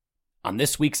On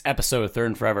this week's episode of Third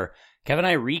and Forever, Kevin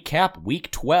and I recap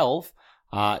Week 12.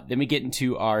 Then we get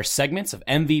into our segments of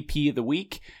MVP of the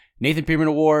Week, Nathan Peterman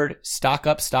Award, Stock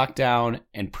Up, Stock Down,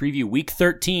 and preview Week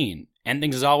 13. And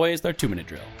things as always, their 2-minute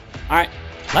drill. All right,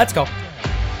 let's go.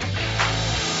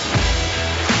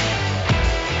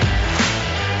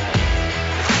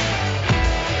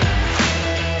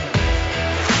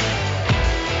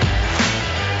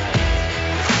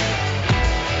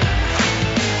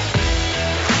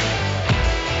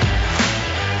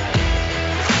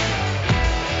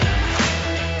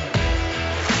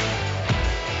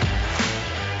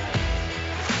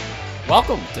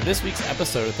 Welcome to this week's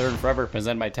episode of Third and Forever,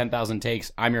 presented by 10,000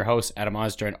 Takes. I'm your host, Adam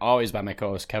Oz, joined always by my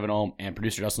co-host, Kevin Olm, and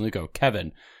producer, Justin Luco.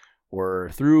 Kevin, we're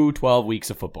through 12 weeks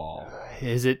of football.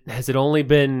 Has it only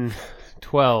been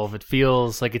 12? It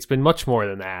feels like it's been much more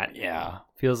than that. Yeah.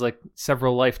 Feels like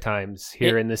several lifetimes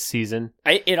here in this season.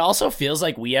 It also feels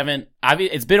like we haven't...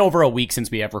 It's been over a week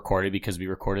since we have recorded, because we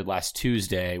recorded last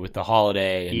Tuesday with the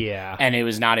holiday. And it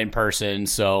was not in person,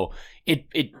 so I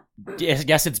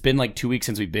guess it's been like 2 weeks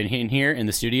since we've been in here in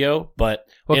the studio, but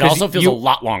it also feels a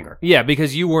lot longer. Yeah,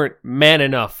 because you weren't man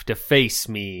enough to face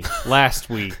me last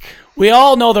week. We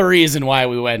all know the reason why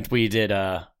we did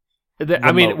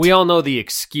remote. We all know the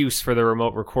excuse for the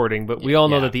remote recording, but we all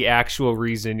know that the actual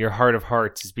reason, your heart of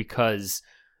hearts, is because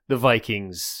the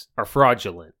Vikings are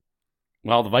fraudulent.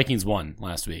 Well, the Vikings won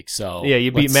last week, so... Yeah,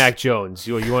 you beat Mac Jones.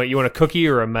 You want a cookie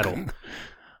or a medal?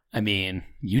 I mean,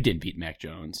 you didn't beat Mac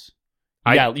Jones.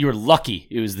 You were lucky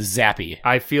it was the Zappy.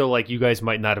 I feel like you guys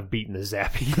might not have beaten the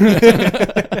Zappy.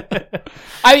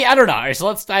 I mean, I don't know. All right, so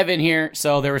let's dive in here.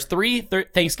 So there was three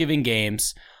Thanksgiving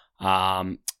games.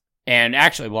 And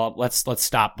actually, well, let's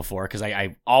stop before, because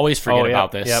I always forget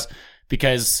about this. Yep.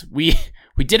 Because we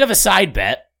did have a side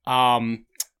bet. A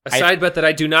side bet that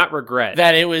I do not regret.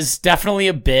 That it was definitely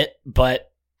a bit,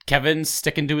 but Kevin's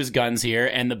sticking to his guns here.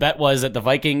 And the bet was that the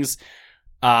Vikings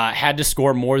had to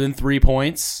score more than 3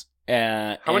 points.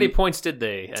 How many points did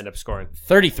they end up scoring?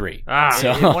 33.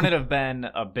 So it wouldn't have been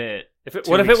a bit.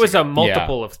 What if it was a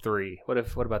multiple of 3? What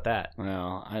about that?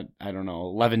 Well, I don't know.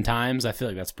 11 times? I feel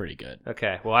like that's pretty good.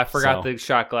 Okay. Well, I forgot the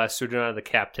shot glass, so we're doing out of the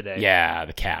cap today. Yeah,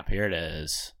 the cap. Here it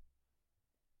is.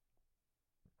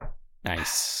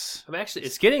 Nice. I'm actually,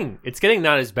 it's getting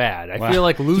not as bad. I feel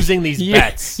like losing these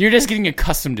bets. You're just getting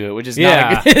accustomed to it, which is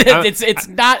not a good, it's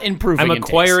not improving. I'm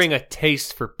acquiring a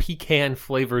taste for pecan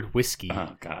flavored whiskey.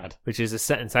 Oh God. Which is a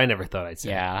sentence I never thought I'd say.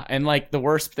 Yeah, and like the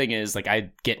worst thing is, like, I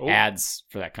get ads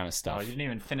for that kind of stuff. Oh, you didn't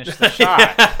even finish the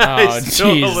shot. Oh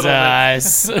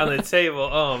Jesus. On the table.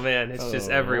 Oh man, it's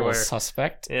just everywhere.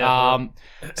 Suspect. Yeah.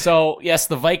 So yes,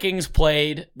 the Vikings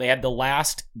played. They had the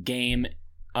last game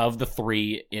of the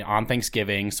 3 on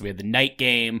Thanksgiving. So we had the night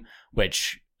game,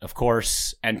 which, of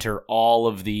course, enter all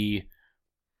of the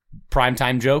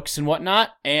primetime jokes and whatnot.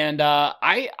 And I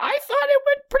thought it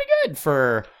went pretty good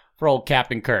for old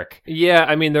Captain Kirk. Yeah,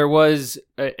 I mean, there was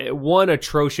one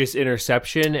atrocious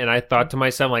interception, and I thought to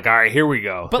myself, like, all right, here we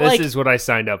go. But this is what I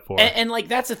signed up for. And like,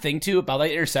 that's the thing, too, about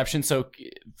that interception. So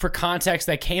for context,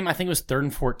 that came, I think it was 3rd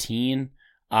and 14.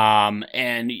 And,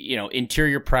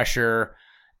 interior pressure.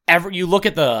 You look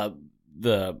at the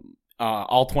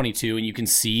all 22, and you can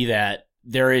see that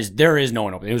there is no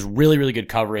one open. It was really, really good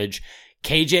coverage.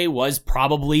 KJ was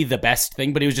probably the best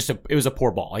thing, but it was a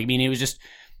poor ball. I mean,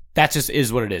 that just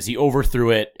is what it is. He overthrew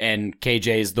it, and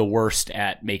KJ is the worst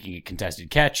at making a contested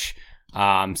catch.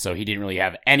 So he didn't really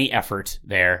have any effort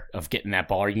there of getting that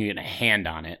ball or even getting a hand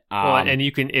on it. And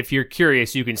you can, if you're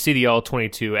curious, you can see the all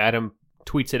 22. Adam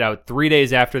tweets it out 3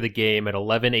 days after the game at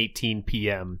 11:18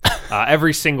 p.m.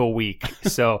 Every single week.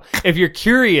 So if you're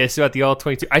curious about the all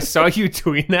 22, I saw you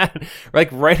tweeting that like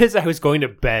right as I was going to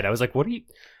bed. I was like,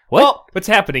 what's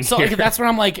happening so here? Like, that's when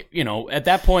I'm like, at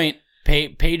that point,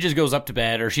 Paige just goes up to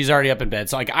bed, or she's already up in bed.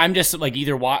 So like, I'm just like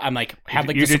I'm like, have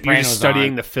like the Sopranos you're just studying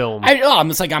on. The film. I'm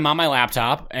just like, I'm on my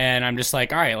laptop, and I'm just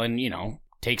like, all right, and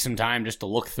take some time just to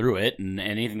look through it, and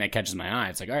anything that catches my eye,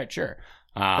 it's like, all right, sure.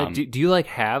 Do you like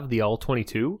have the all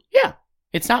 22? Yeah,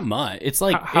 it's not much. It's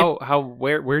like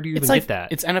where do you even get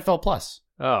that? It's NFL Plus.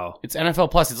 Oh, it's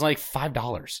NFL Plus. It's like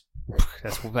 $5.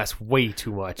 That's way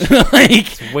too much. It's way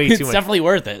too much. It's definitely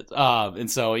worth it.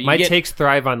 And so my takes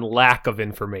thrive on lack of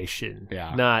information,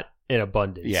 not in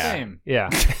abundance. Yeah, same.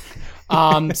 Yeah.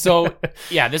 So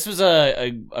yeah, this was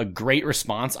a great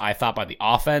response, I thought, by the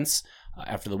offense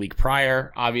after the week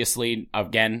prior. Obviously,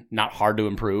 again, not hard to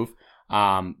improve.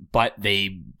 But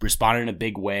they responded in a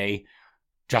big way.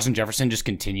 Justin Jefferson just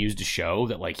continues to show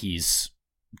that, like, he's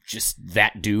just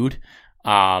that dude.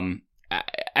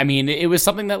 I mean, it was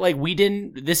something that like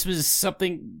this was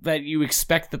something that you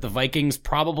expect that the Vikings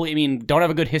probably, I mean, don't have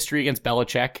a good history against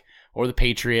Belichick or the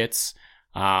Patriots.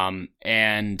 And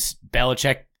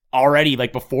Belichick already,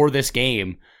 like before this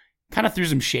game, kind of threw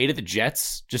some shade at the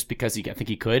Jets just because I think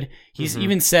he could. He's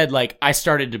even said like, I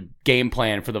started to game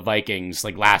plan for the Vikings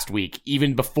like last week,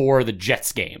 even before the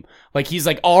Jets game. Like he's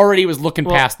like already was looking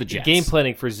past the Jets. Game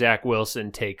planning for Zach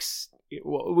Wilson takes,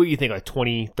 what do you think, like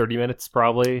 20, 30 minutes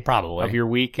probably of your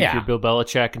week if you're Bill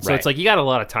Belichick. And so it's like you got a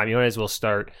lot of time. You might as well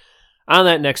start on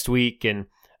that next week. And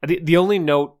the only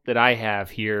note that I have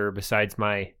here, besides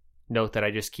my note that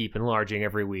I just keep enlarging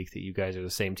every week that you guys are the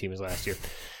same team as last year,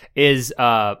 is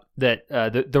that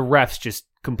the refs just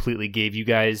completely gave you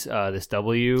guys this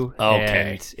W.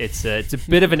 Okay, and it's a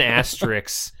bit of an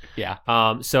asterisk. Yeah.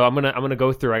 So I'm gonna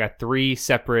go through. I got 3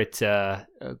 separate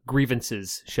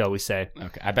grievances, shall we say?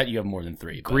 Okay. I bet you have more than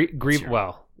 3.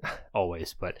 Well,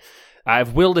 always, but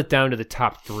I've whittled it down to the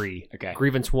top 3. Okay.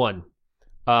 Grievance 1: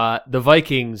 the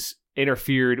Vikings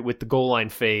interfered with the goal line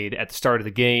fade at the start of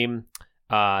the game.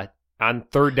 On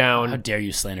third down, how dare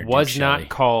you slander? Was Duke not Shelley.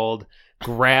 called.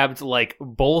 Grabbed like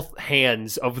both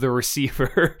hands of the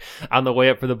receiver on the way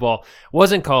up for the ball.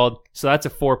 Wasn't called, so that's a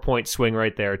 4-point swing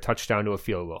right there. Touchdown to a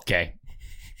field goal. Okay.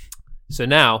 So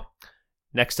now,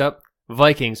 next up,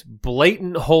 Vikings,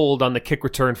 blatant hold on the kick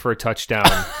return for a touchdown.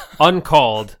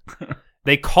 Uncalled.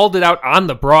 They called it out on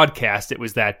the broadcast. It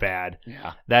was that bad.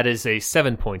 Yeah. That is a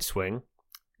 7-point swing.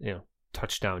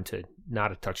 Touchdown to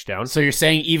not a touchdown. So you're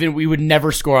saying even we would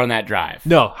never score on that drive?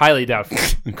 No, highly doubtful.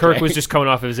 Okay. Kirk was just coming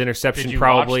off of his interception, Did you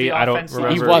probably. watch the I don't offensive-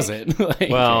 remember. He wasn't. Like,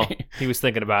 Well, okay. he was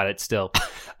thinking about it still.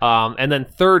 And then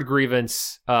third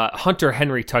grievance, Hunter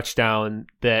Henry touchdown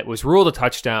that was ruled a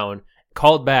touchdown,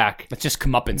 called back. Let's just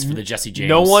comeuppance for the Jesse James.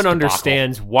 No one debacle.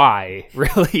 understands why,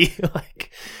 really.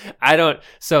 I don't.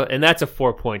 So, and that's a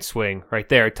 4-point swing right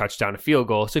there, touchdown, a field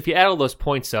goal. So if you add all those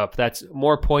points up, that's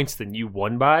more points than you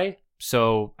won by.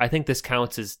 So I think this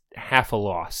counts as half a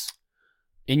loss.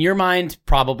 In your mind,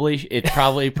 probably. It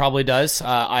probably does.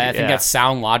 I think that's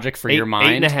sound logic for your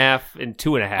mind. 8.5 and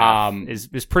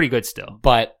 2.5 is pretty good still.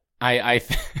 But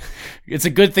it's a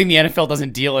good thing the NFL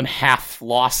doesn't deal in half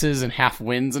losses and half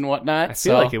wins and whatnot. I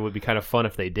feel like it would be kind of fun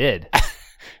if they did.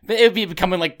 It would be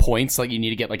becoming like points, like you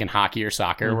need to get like in hockey or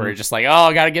soccer, where you're just like, oh,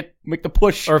 I gotta make the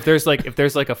push. Or if there's like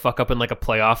a fuck up in like a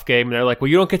playoff game, and they're like, well,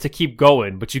 you don't get to keep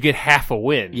going, but you get half a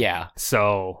win. Yeah.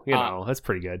 So that's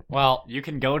pretty good. Well, You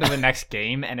can go to the next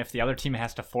game, and if the other team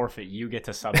has to forfeit, you get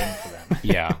to sub in for them.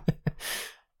 yeah.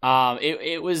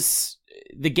 It was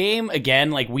the game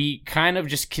again. Like we kind of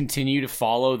just continue to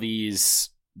follow the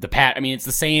I mean, it's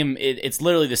the same. It's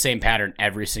literally the same pattern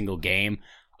every single game.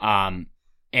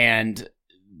 And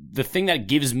the thing that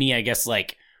gives me, I guess,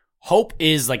 like hope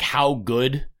is like how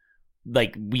good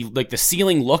the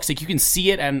ceiling looks. Like you can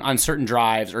see it on certain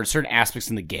drives or certain aspects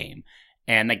in the game,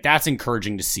 and like that's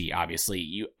encouraging to see. Obviously,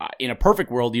 you in a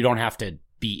perfect world, you don't have to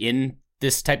be in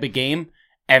this type of game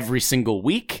every single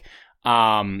week.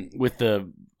 With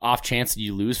the off chance that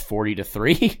you lose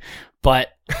 40-3, but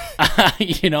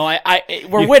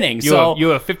we're winning. So you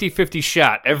have a 50-50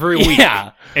 shot every week,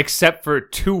 Yeah. except for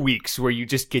 2 weeks where you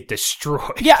just get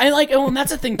destroyed. yeah, and that's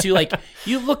the thing too. Like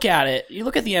you look at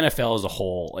the NFL as a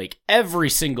whole, like every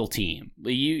single team.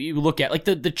 You look at like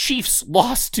the Chiefs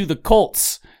lost to the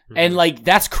Colts, and like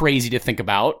that's crazy to think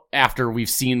about after we've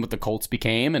seen what the Colts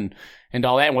became and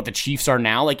all that, and what the Chiefs are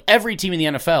now. Like every team in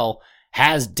the NFL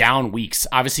has down weeks.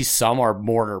 Obviously, some are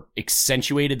more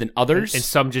accentuated than others. And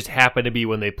some just happen to be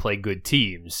when they play good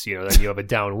teams. Then you have a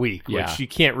down week, which you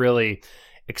can't really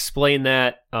explain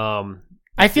that.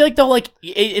 I feel like though, like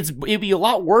it'd be a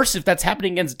lot worse if that's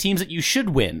happening against teams that you should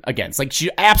win against. Like you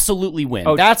absolutely win.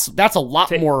 Oh, that's a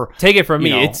lot more. Take it from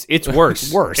me, it's worse.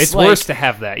 Worse. It's Like, worse to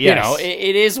have that. Yes.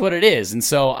 It is what it is. And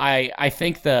so I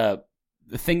think the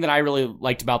thing that I really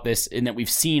liked about this, and that we've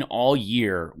seen all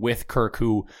year with Kirk,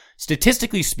 who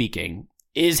statistically speaking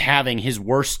is having his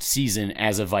worst season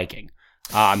as a Viking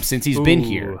since he's been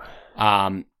here.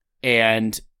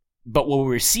 But what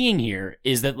we're seeing here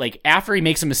is that like after he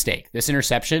makes a mistake, this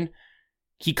interception,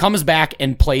 he comes back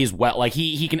and plays well. Like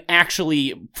he can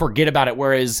actually forget about it.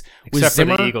 Whereas with Except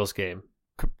Zimmer, for the Eagles game.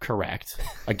 Correct.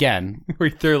 Again, We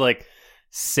threw like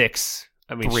 6.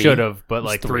 I mean, 3. should have, but It was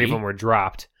like 3 of 3. them were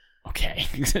dropped. okay.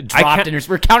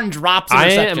 We're counting drops. I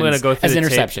Interceptions am going to go through as the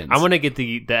interceptions. tape. I'm going to get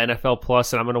the NFL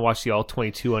Plus, and I'm going to watch the All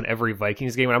 22 on every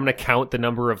Vikings game, and I'm going to count the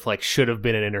number of like should have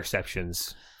been in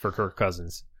interceptions for Kirk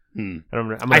Cousins. And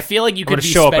I feel like you could gonna be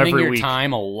show up spending every your week.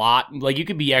 time a lot. Like you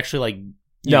could be actually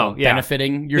like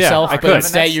benefiting Yeah, yourself. I but could.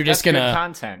 instead, you're just That's good gonna.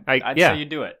 content. I- I'd yeah. say you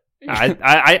do it.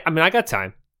 I mean, I got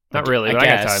time. Not really, but I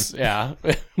got guess. time. Yeah.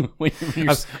 When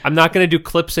you're I'm not going to do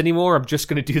clips anymore. I'm just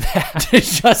going to do that.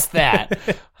 just that.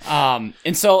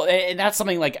 And so, and that's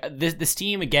something like this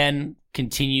team again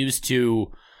continues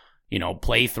to,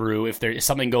 play through. If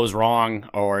something goes wrong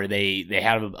or they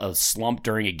have a slump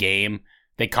during a game,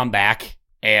 they come back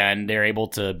and they're able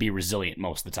to be resilient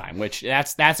most of the time, which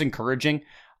that's encouraging.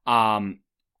 I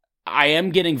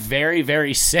am getting very,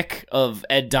 very sick of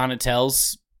Ed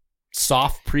Donatell's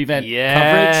soft prevent coverage.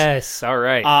 Yes. All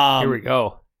right. Here we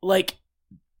go. Like,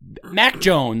 Mac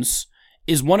Jones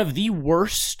is one of the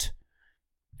worst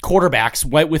quarterbacks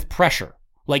with pressure.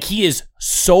 Like, he is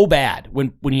so bad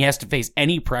when he has to face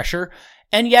any pressure,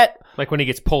 and yet, like when he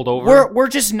gets pulled over, we're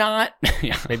just not.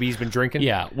 Yeah, maybe he's been drinking.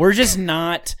 Yeah, we're just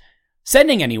not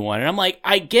sending anyone. And I'm like,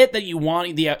 I get that you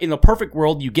want in the perfect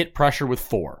world, you get pressure with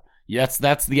 4.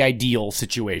 That's the ideal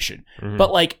situation. Mm-hmm.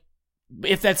 But like,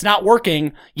 if that's not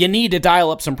working, you need to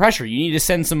dial up some pressure. You need to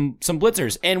send some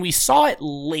blitzers. And we saw it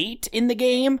late in the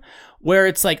game where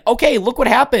it's like, okay, look what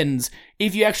happens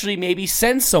if you actually maybe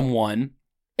send someone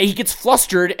and he gets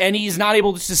flustered and he's not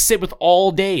able to just sit with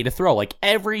all day to throw. Like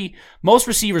most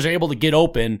receivers are able to get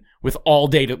open with all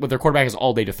day with their quarterback is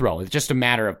all day to throw. It's just a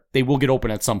matter of they will get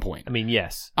open at some point. I mean,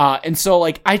 yes. And so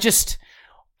like,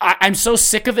 I'm so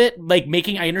sick of it. Like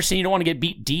I understand you don't want to get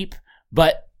beat deep,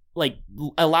 but like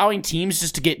allowing teams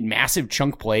just to get massive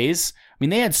chunk plays. I mean,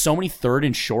 they had so many 3rd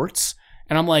and shorts,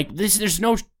 and I'm like, there's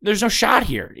no shot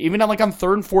here. Even on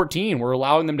 3rd and 14, we're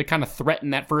allowing them to kind of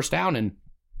threaten that first down, and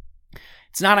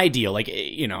it's not ideal. Like,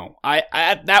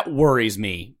 I that worries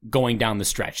me going down the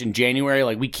stretch in January.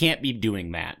 Like, we can't be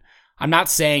doing that. I'm not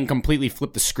saying completely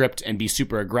flip the script and be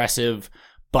super aggressive,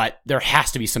 but there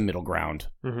has to be some middle ground.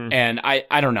 Mm-hmm. And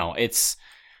I don't know. It's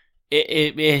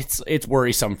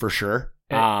worrisome for sure.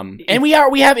 And we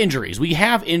have injuries. We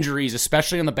have injuries,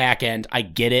 especially on the back end. I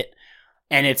get it.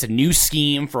 And it's a new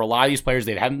scheme for a lot of these players.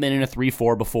 They haven't been in a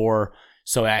 3-4 before.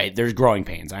 So there's growing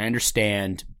pains. I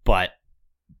understand, but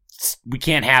we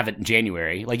can't have it in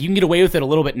January. Like, you can get away with it a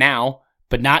little bit now,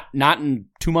 but not in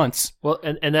 2 months. Well,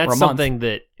 and that's something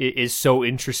that is so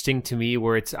interesting to me,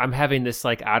 where I'm having this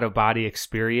like out of body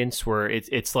experience where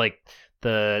it's like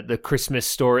the Christmas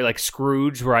story, like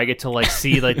Scrooge, where I get to like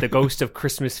see like the ghost of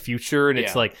Christmas future, and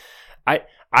it's like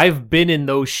I've been in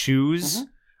those shoes. Mm-hmm.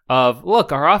 Of,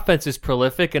 look, our offense is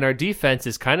prolific and our defense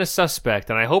is kind of suspect,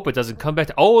 and I hope it doesn't come back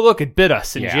to, oh, look, it bit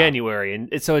us in January.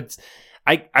 And so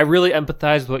I really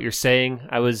empathize with what you're saying.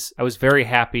 I was very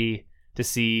happy to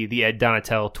see the Ed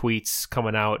Donatell tweets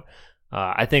coming out.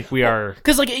 I think we are,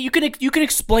 because like you can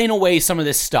explain away some of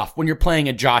this stuff when you're playing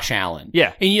a Josh Allen.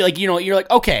 Yeah, and you're like,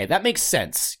 okay, that makes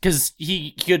sense because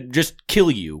he could just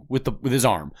kill you with his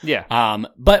arm. Yeah.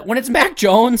 But when it's Mac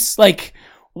Jones, like,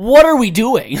 what are we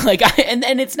doing? Like,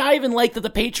 and it's not even like that the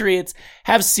Patriots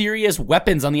have serious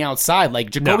weapons on the outside. Like,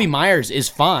 Jacoby Myers is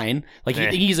fine. Like,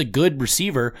 he's a good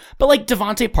receiver. But, like,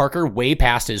 Devontae Parker, way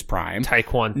past his prime.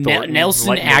 Tyquan Thornton.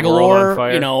 Nelson Aguilar.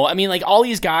 I mean, like, all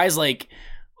these guys, like,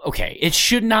 okay,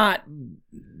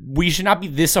 we should not be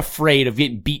this afraid of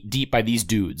getting beat deep by these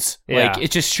dudes. Yeah. Like,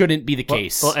 it just shouldn't be the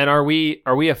case. Well, and are we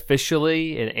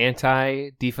officially an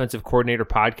anti-defensive coordinator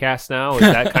podcast now? Is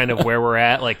that kind of where we're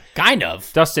at? Like, kind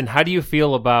of. Dustin, how do you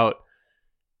feel about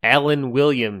Alan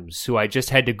Williams, who I just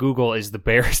had to Google is the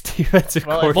Bears defensive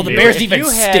coordinator? Well, the Bears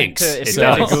defense stinks. If you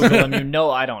had to Google him,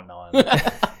 I don't know him.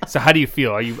 So how do you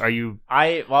feel? Are you?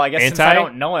 I guess since I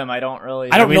don't know him, I don't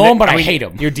really. I don't know him, but I hate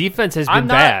him. Your defense has been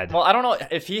bad. Well, I don't know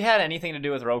if he had anything to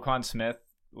do with Roquan Smith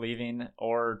leaving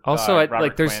or also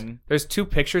Robert Quinn. There's 2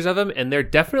 pictures of him, and they're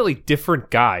definitely different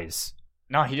guys.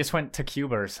 No, he just went to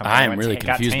Cuba or something. I'm really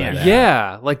confused by that.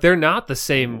 Yeah, like they're not the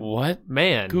same. What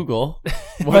man? Google.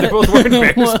 They're both wearing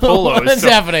Bears polos. What's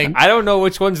happening? I don't know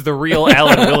which one's the real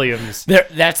Alan Williams.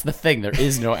 That's the thing. There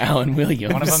is no Alan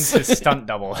Williams. One of them's his stunt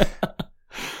double.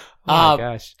 Oh my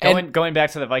gosh. Going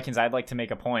back to the Vikings, I'd like to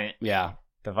make a point. Yeah.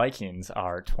 The Vikings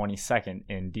are 22nd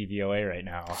in DVOA right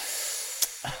now.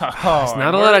 There's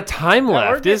not a lot of time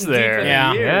left, is there?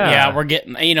 Yeah, we're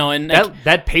getting, and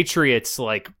that Patriots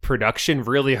like production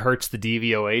really hurts the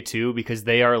DVOA too, because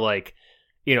they are like,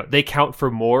 they count for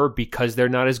more because they're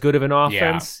not as good of an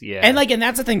offense. Yeah. And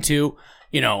that's the thing too,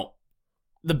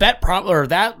 the bet or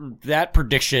that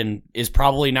prediction is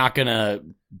probably not going to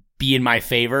be in my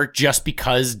favor just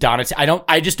because Donatell.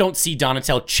 I just don't see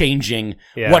Donatell changing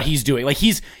what he's doing. Like,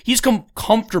 he's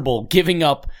comfortable giving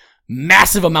up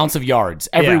massive amounts of yards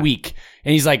every Yeah. week.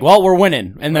 And he's like, well, we're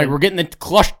winning. And then we're getting the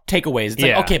clutch takeaways. It's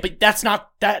Yeah. like, okay, but that's not,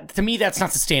 to me, that's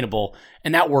not sustainable.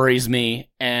 And that worries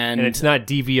me. And it's not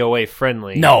DVOA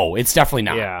friendly. No, it's definitely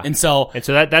not. Yeah. And so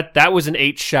that was an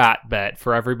 8-shot bet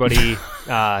for everybody,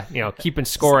 keeping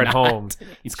score at home.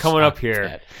 It's coming up here.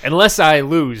 bet. Unless I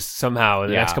lose somehow in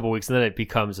the Yeah. next couple of weeks, and then it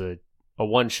becomes a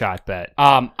 1-shot bet.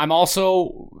 I'm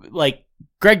also like,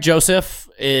 Greg Joseph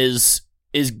is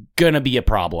gonna be a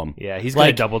problem. Yeah, he's going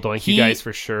Like, to double doink you guys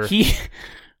for sure.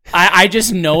 I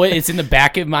just know it. It's in the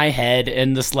back of my head,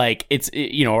 and this like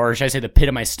or should I say the pit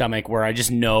of my stomach, where I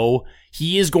just know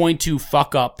he is going to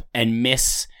fuck up and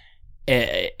miss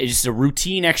just a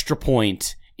routine extra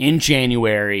point in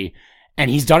January,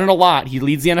 and he's done it a lot. He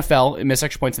leads the NFL in missed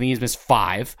extra points. I think he's missed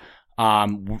 5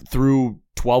 through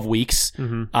 12 weeks.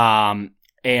 Mm-hmm.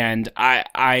 And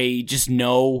I just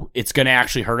know it's going to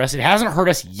actually hurt us. It hasn't hurt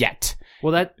us yet.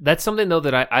 Well, that's something, though,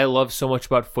 that I love so much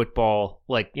about football.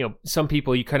 Like, some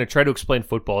people, you kind of try to explain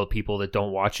football to people that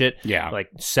don't watch it. Yeah. Like,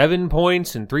 7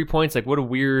 points and 3 points, like, what a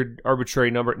weird, arbitrary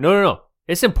number. No.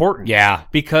 It's important. Yeah.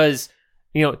 Because,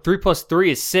 3 plus 3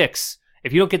 is 6.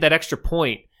 If you don't get that extra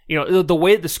point, the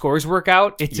way the scores work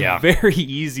out, it's very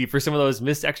easy for some of those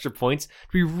missed extra points to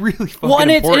be really fucking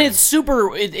important. And it's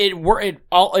super.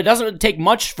 It doesn't take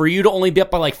much for you to only be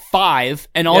up by like 5,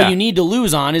 and all you need to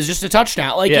lose on is just a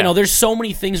touchdown. Like there's so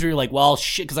many things where you're like, well,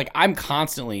 shit, because like I'm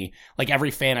constantly, like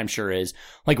every fan I'm sure is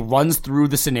like, runs through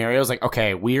the scenarios like,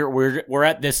 okay, we're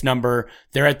at this number,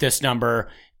 they're at this number.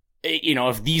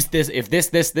 If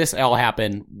this all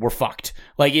happen, we're fucked.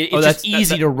 Like it's just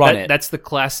easy to run it. That's the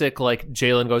classic. Like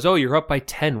Jalen goes, "Oh, you're up by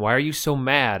 10. Why are you so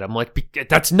mad?" I'm like,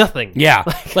 "That's nothing." Yeah,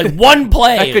 like one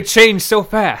play that could change so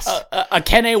fast. A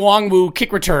Kene Nwangwu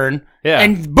kick return, Yeah.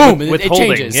 and boom, With it holding.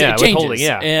 changes. Yeah, it with changes. holding,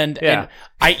 yeah.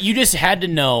 And you just had to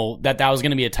know that was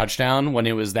going to be a touchdown when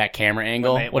it was that camera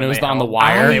angle, when it was on the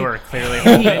wire. They were clearly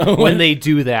holding. When they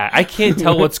do that, I can't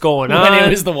tell what's going on. When it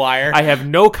was the wire. I have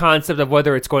no concept of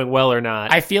whether it's going well or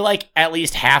not. I feel like at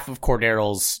least half of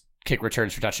Cordero's kick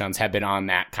returns for touchdowns have been on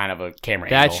that kind of a camera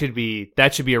angle.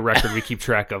 That should be a record we keep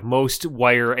track of. Most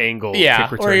wire angle yeah,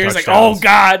 kick return or you're just like, touchdowns. oh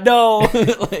god, no!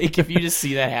 Like if you just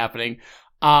see that happening.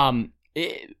 On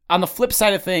the flip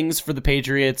side of things for the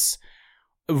Patriots,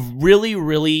 really,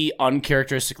 really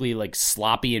uncharacteristically like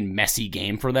sloppy and messy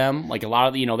game for them. Like a lot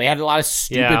of they had a lot of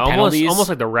stupid penalties. Almost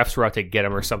like the refs were out to get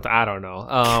him or something. I don't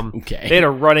know. Okay, they had a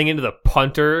running into the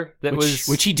punter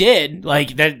which he did.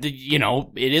 Like that,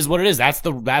 it is what it is. That's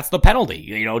the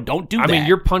penalty. Don't do that. I mean,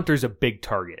 your punter's a big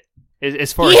target.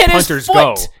 As far as punters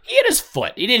go. He hit his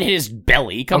foot. He didn't hit his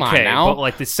belly. Come on now. But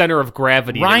like the center of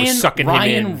gravity that was sucking him in.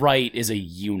 Ryan Wright is a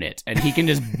unit, and he can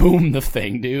just boom the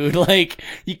thing, dude. Like,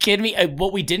 you kidding me?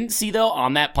 What we didn't see, though,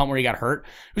 on that punt where he got hurt,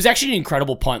 it was actually an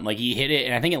incredible punt. Like, he hit it,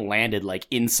 and I think it landed, like,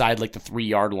 inside, like, the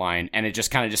 3-yard line, and it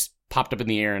just kind of just popped up in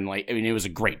the air, and, like, I mean, it was a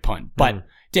great punt, but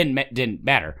didn't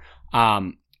matter.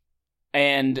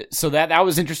 And so that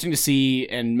was interesting to see,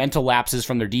 and mental lapses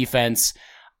from their defense.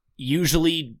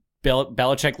 Usually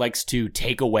Belichick likes to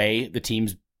take away the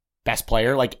team's best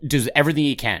player, like does everything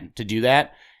he can to do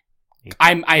that.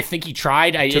 I think he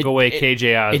tried. Took away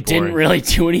KJ Osborne. It didn't really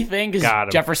do anything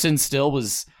because Jefferson still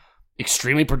was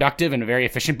extremely productive and very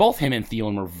efficient. Both him and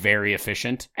Thielen were very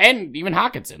efficient, and even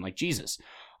Hockenson. Like Jesus,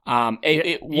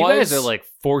 you guys are like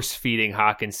force feeding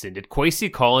Hockenson. Did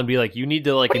Kwesi call and be like, "You need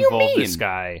to like involve this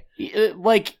guy"?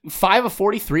 Like 5 of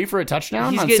 43 for a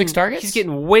touchdown on 6 targets. He's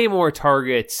getting way more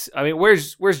targets. I mean,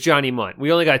 where's Johnny Munt?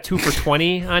 We only got 2 for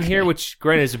 20 on here, which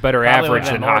granted is a better average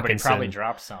than Hockenson. But he probably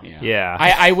dropped some. Yeah.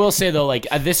 I will say though, like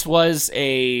this was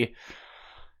a.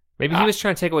 Maybe he was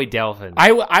trying to take away Dalvin.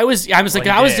 I was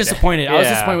disappointed. Yeah. I was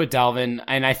disappointed with Dalvin,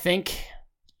 and I think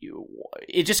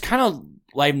it just kind of.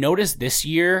 I've noticed this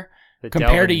year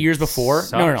compared to years before.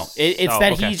 Sucks. No. It's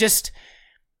that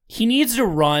he needs to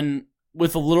run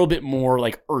with a little bit more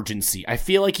like urgency. I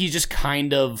feel like he's just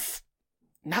kind of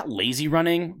not lazy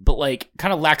running, but like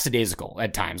kind of lackadaisical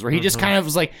at times, where he just kind of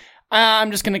was like,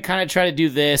 I'm just going to kind of try to do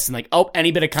this, and like,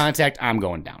 any bit of contact, I'm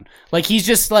going down. Like he's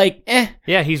just like,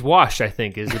 Yeah, he's washed, I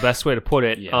think, is the best way to put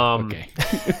it. Okay.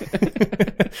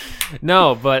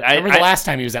 No, but I remember the last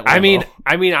time he was at Lambeau.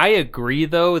 I mean, I agree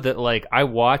though that like I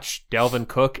watched Dalvin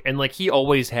Cook, and like he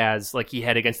always has, like he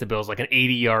had against the Bills, like an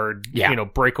 80-yard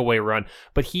breakaway run,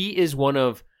 but he is one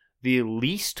of the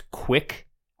least quick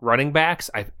running backs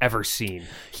I've ever seen.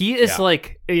 He is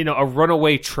like, a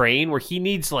runaway train where he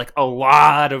needs like a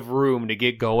lot of room to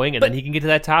get going, and then he can get to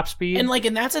that top speed.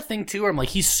 And that's a thing too, where I'm like,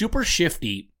 he's super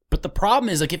shifty, But the problem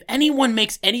is, like, if anyone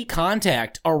makes any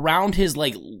contact around his,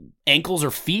 like, ankles or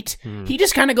feet, he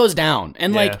just kind of goes down.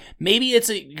 And, like, maybe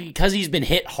it's because he's been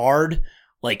hit hard,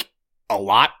 like, a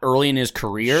lot early in his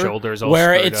career. Shoulders all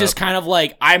where screwed it's just up. kind of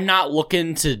like, I'm not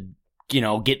looking to,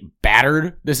 get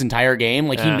battered this entire game.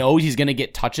 Like, he knows he's going to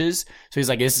get touches. So he's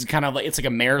like, this is kind of like, it's like a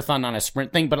marathon on a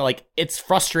sprint thing. But, like, it's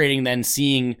frustrating then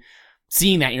seeing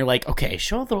that, and you're like, okay,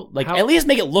 show the, like, at least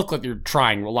make it look like you're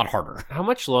trying a lot harder. How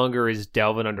much longer is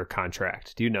Dalvin under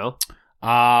contract? Do you know?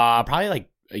 Probably like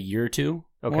a year or two.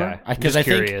 Okay, Because I'm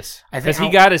curious. Because he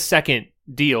got his second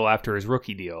deal after his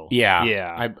rookie deal. Yeah.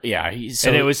 Yeah.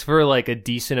 And it was for like a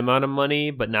decent amount of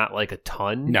money, but not like a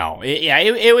ton. No.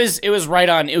 It was right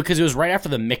on, because it was right after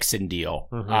the Mixon deal.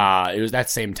 Mhm. It was that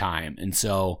same time. And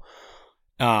so,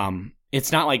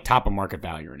 it's not like top of market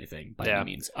value or anything by any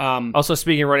means. Also,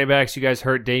 speaking of running backs, you guys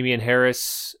heard Damian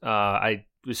Harris. I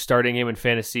was starting him in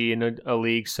fantasy in a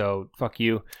league, so fuck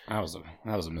you. That was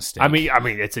a mistake. I mean,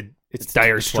 it's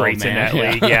dire straits in that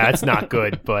league. Yeah, it's not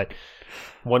good, but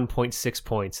 1.6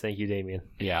 points. Thank you, Damian.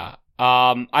 Yeah.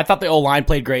 I thought the O-line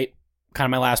played great. Kind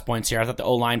of my last points here. I thought the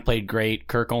O-line played great.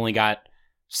 Kirk only got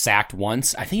sacked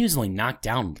once. I think he was only knocked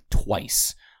down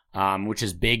twice, which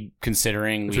is big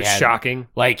considering Which was shocking.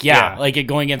 Like, like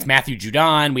going against Matthew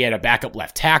Judon, we had a backup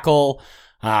left tackle.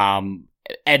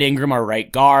 Ed Ingram, our right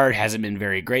guard, hasn't been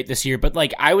very great this year. But,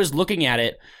 like, I was looking at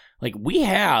it, like, we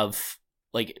have,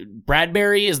 like,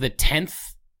 Bradbury is the 10th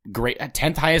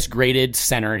highest graded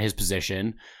center in his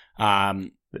position.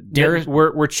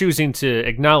 We're choosing to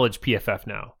acknowledge PFF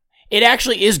now. It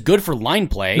actually is good for line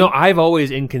play. No, I've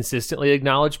always inconsistently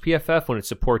acknowledged PFF when it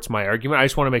supports my argument. I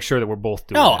just want to make sure that we're both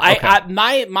doing it.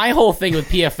 No, my whole thing with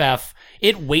PFF,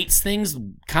 it weights things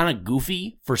kind of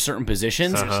goofy for certain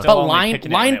positions. But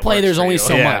line play, there's only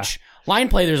so much. Line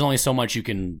play, there's only so much you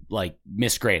can, like,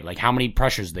 misgrade. Like, how many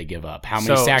pressures they give up, how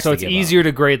many sacks they give up. So it's easier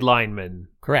to grade linemen.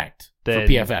 Correct. For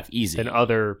PFF, easy. Than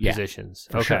other positions.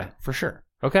 For sure.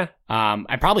 Okay.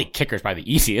 I probably kicker's probably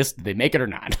the easiest. Did they make it or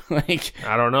not? Like,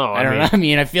 I don't know. I don't know. I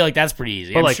mean, I feel like that's pretty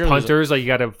easy. But I'm like sure punters, like you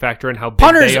got to factor in how big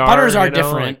they are. Punters are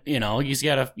different. You know, you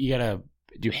gotta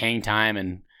do hang time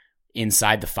and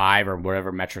inside the 5 or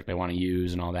whatever metric they want to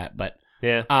use and all that. But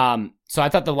yeah. So I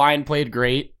thought the line played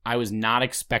great. I was not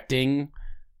expecting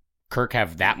Kirk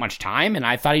have that much time, and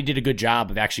I thought he did a good job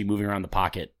of actually moving around the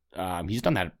pocket. He's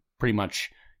done that pretty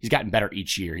much. He's gotten better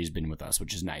each year he's been with us,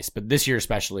 which is nice. But this year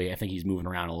especially, I think he's moving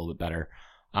around a little bit better.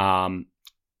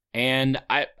 And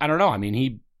I don't know. I mean,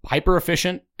 he hyper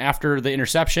efficient after the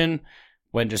interception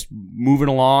when just moving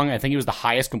along. I think he was the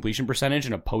highest completion percentage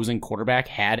an opposing quarterback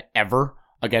had ever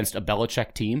against a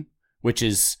Belichick team, which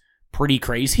is pretty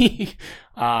crazy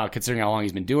considering how long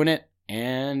he's been doing it.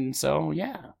 And so,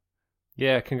 yeah.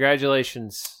 Yeah,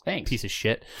 congratulations. Thanks. Piece of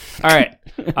shit. All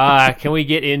right. Can we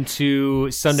get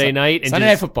into Sunday night? And Sunday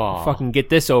Night Football. Fucking get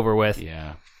this over with.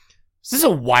 Yeah. This is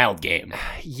a wild game.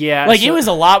 Yeah. Like, it was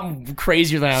a lot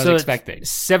crazier than I was expecting.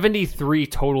 73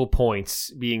 total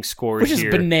points being scored here. Which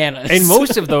is bananas. And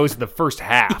most of those in the first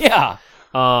half. Yeah.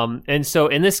 And so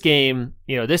in this game,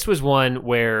 this was one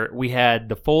where we had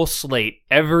the full slate,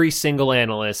 every single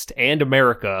analyst and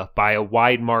America by a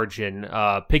wide margin,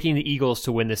 picking the Eagles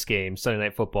to win this game, Sunday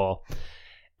Night Football.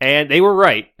 And they were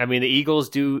right. I mean, the Eagles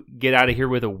do get out of here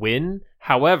with a win.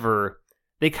 However,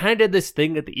 they kind of did this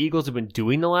thing that the Eagles have been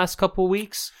doing the last couple of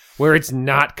weeks where it's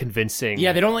not convincing.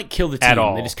 Yeah, they don't like kill the team. At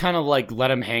all. They just kind of like let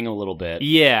them hang a little bit.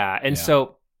 Yeah. And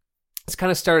so it's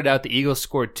kind of started out, the Eagles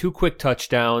scored 2 quick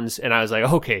touchdowns, and I was like,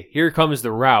 okay, here comes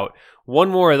the route. One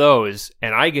more of those,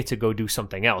 and I get to go do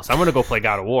something else. I'm going to go play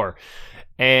God of War.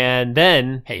 And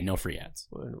then... Hey, no free ads.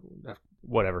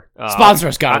 Whatever. Sponsor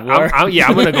us, God of War. I'm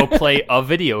going to go play a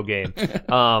video game.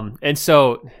 And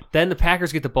so then the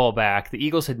Packers get the ball back. The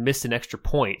Eagles had missed an extra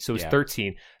point, so it was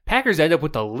 13. Packers end up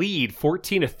with the lead,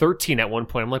 14-13 at one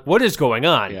point. I'm like, what is going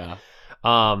on? Yeah.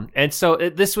 And so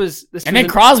this was and then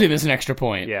Crosby missed an extra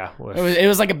point. Yeah, it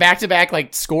was like a back-to-back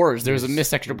like scores. There was a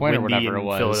missed extra point or whatever it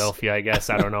was. Philadelphia, I guess.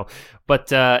 I don't know, but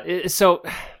so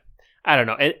I don't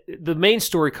know. The main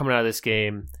story coming out of this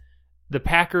game, the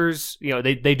Packers,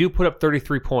 they do put up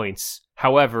 33 points.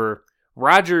 However,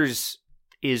 Rodgers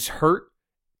is hurt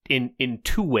in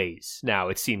 2 ways now.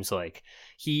 It seems like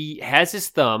he has his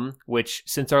thumb, which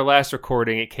since our last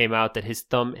recording, it came out that his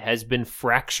thumb has been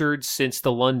fractured since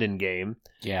the London game.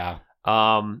 Yeah.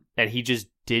 And he just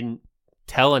didn't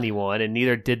tell anyone, and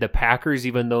neither did the Packers,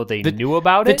 even though they knew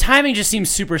about it. The timing just seems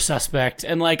super suspect,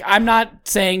 and like I'm not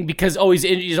saying because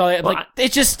he's all that, like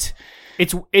it just.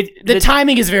 The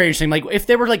timing is very interesting. Like if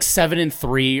they were like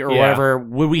 7-3 or whatever,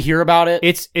 would we hear about it?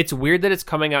 It's weird that it's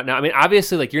coming out now. I mean,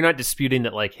 obviously, like you're not disputing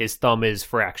that like his thumb is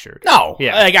fractured. No,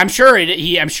 Yeah. Like I'm sure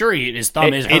his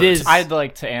thumb is hurt. It is. I'd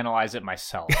like to analyze it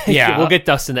myself. Yeah. We'll get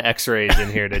Dustin the X-rays in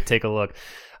here to take a look.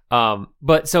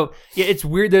 But so yeah, it's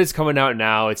weird that it's coming out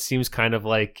now. It seems kind of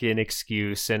like an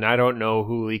excuse, and I don't know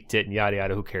who leaked it and yada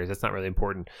yada. Who cares? That's not really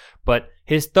important. But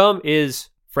his thumb is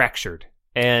fractured,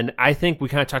 and I think we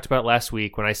kind of talked about it last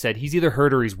week when I said he's either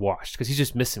hurt or he's washed because he's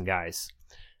just missing guys.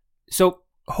 So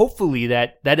hopefully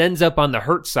that ends up on the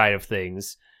hurt side of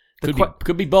things.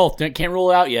 Could be both. Can't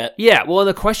rule it out yet. Yeah. Well,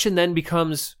 the question then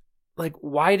becomes like,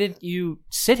 why didn't you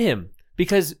sit him?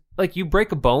 Because like you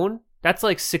break a bone. That's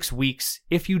like 6 weeks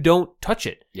if you don't touch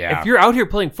it. Yeah. If you're out here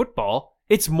playing football,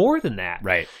 it's more than that.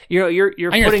 Right. You're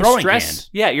And putting throwing stress. hand.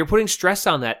 Yeah, you're putting stress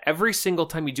on that every single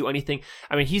time you do anything.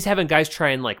 I mean, he's having guys try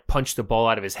and like punch the ball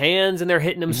out of his hands and they're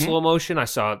hitting him slow motion. I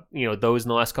saw, those in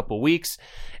the last couple of weeks.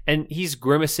 And he's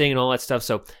grimacing and all that stuff.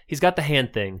 So he's got the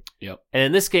hand thing. Yep. And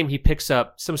in this game, he picks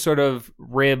up some sort of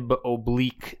rib,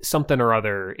 oblique, something or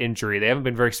other injury. They haven't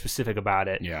been very specific about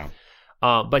it. Yeah.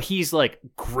 But he's like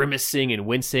grimacing and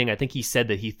wincing. I think he said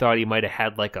that he thought he might have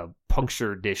had like a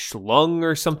punctured-ish lung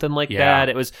or something like that.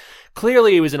 It was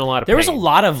clearly he was in a lot of pain. There was a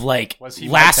lot of like Was he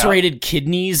lacerated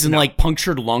kidneys and like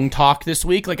punctured lung talk this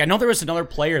week. Like I know there was another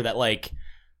player that like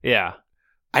Yeah.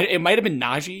 it might have been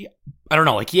Najee. I don't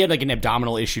know. Like he had like an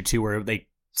abdominal issue too, where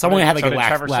someone had like So a did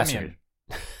Trevor lacerated.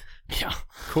 Siemian. Yeah.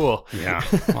 Cool. Yeah.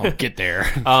 I'll get there.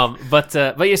 But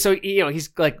yeah, so he's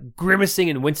like grimacing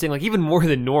and wincing like even more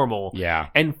than normal. Yeah.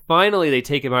 And finally they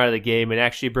take him out of the game and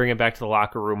actually bring him back to the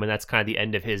locker room, and that's kind of the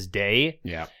end of his day.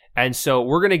 Yeah. And so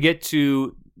we're gonna get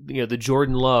to the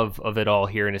Jordan Love of it all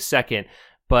here in a second,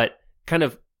 but kind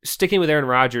of sticking with Aaron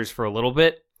Rodgers for a little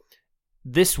bit.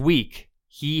 This week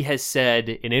he has said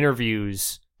in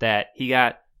interviews that he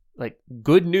got like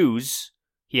good news.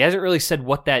 He hasn't really said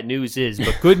what that news is,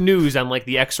 but good news on like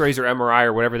the X-rays or MRI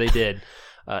or whatever they did.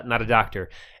 Not a doctor.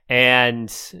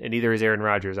 And neither is Aaron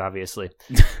Rodgers, obviously.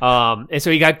 And so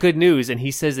he got good news, and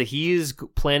he says that he is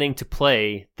planning to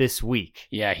play this week.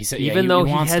 Yeah. He said Even though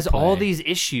he wants has to play. all these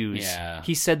issues,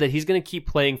 he said that he's going to keep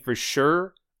playing for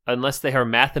sure unless they are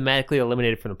mathematically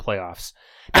eliminated from the playoffs.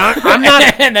 Now, I'm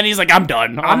not, and then he's like, I'm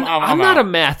done. I'm not out. a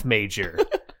math major.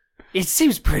 It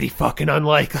seems pretty fucking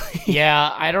unlikely.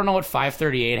 Yeah, I don't know what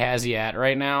 538 has yet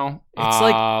right now. It's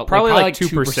like probably like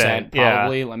 2%.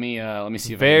 Probably. Yeah. Let me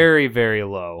see if very, very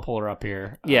low. I can pull her up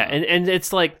here. Yeah, and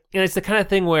it's like it's the kind of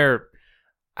thing where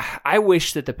I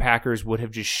wish that the Packers would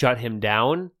have just shut him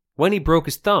down when he broke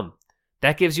his thumb.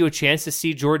 That gives you a chance to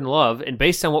see Jordan Love, and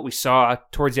based on what we saw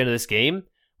towards the end of this game,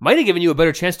 might have given you a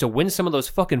better chance to win some of those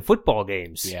fucking football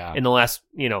games. Yeah. In the last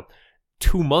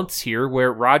 2 months here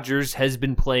where Rodgers has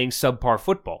been playing subpar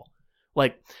football.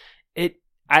 Like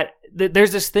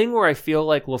there's this thing where I feel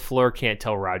like LaFleur can't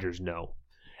tell Rodgers no.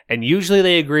 And usually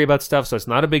they agree about stuff, so it's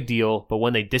not a big deal. But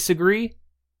when they disagree,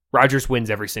 Rodgers wins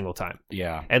every single time.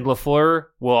 Yeah. And LaFleur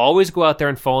will always go out there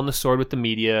and fall on the sword with the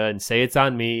media and say it's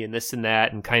on me and this and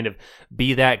that and kind of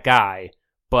be that guy.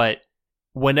 But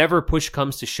whenever push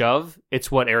comes to shove,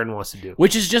 it's what Aaron wants to do.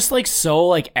 Which is just like so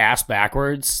like ass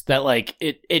backwards that like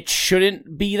it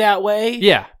shouldn't be that way.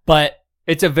 Yeah. But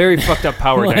it's a very fucked up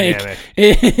power like, dynamic.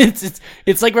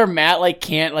 It's like where Matt like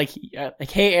can't like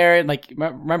hey Aaron, like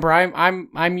remember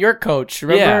I'm your coach,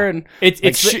 remember? Yeah. And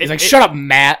It's like shut up,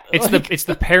 Matt. It's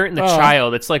the parent and the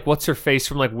child. It's like what's her face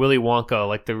from like Willy Wonka,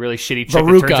 like the really shitty chick that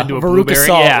Veruca. turns into a Veruca blueberry.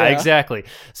 Salt, yeah, yeah. Exactly.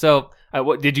 So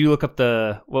what did you look up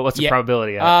what's the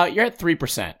probability at? You're at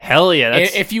 3%. Hell yeah!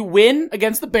 That's, If you win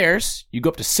against the Bears, you go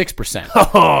up to 6%.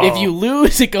 Oh. If you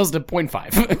lose, it goes to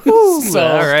 0.5. So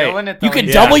all right. Still in it, you though. can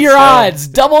Yeah, double your so- odds.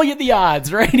 Double the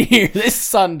odds right here this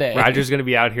Sunday. Rodgers going to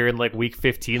be out here in like week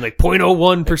 15, like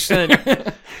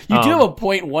 0.01%. You do have a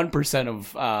 0.1%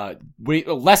 of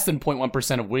less than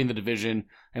 0.1% of winning the division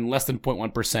and less than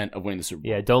 0.1% of winning the Super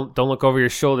Bowl. Yeah, don't look over your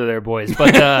shoulder there, boys.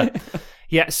 But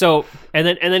yeah, so and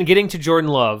then getting to Jordan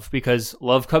Love, because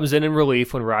Love comes in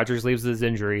relief when Rodgers leaves with his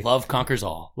injury. Love conquers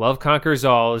all. Love conquers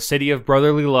all. The city of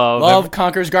brotherly love. Love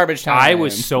conquers garbage time. I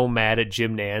was so mad at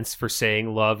Jim Nantz for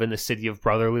saying love in the city of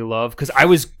brotherly love because I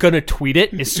was gonna tweet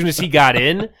it as soon as he got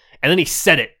in, and then he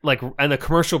said it like on the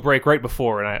commercial break right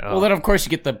before, and Well, then of course you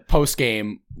get the post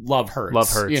game love hurts. Love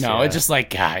hurts, You know, yeah. it's just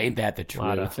like God, ain't that the truth?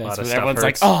 Lot of That's stuff what everyone's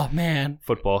hurts. like, oh man.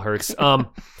 football hurts.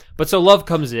 But so Love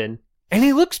comes in and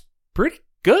he looks pretty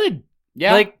good.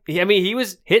 Yeah, Like, I mean, he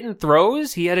was hitting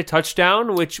throws. He had a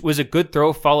touchdown, which was a good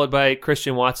throw, followed by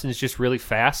Christian Watson's just really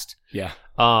fast. yeah.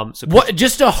 So What?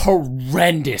 Just a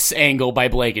horrendous angle by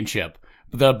Blankenship.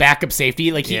 the backup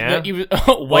safety, like he was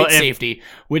white safety,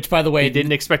 which by the way, he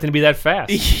didn't expect him to be that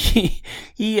fast.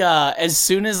 He as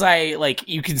soon as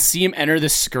you can see him enter the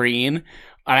screen.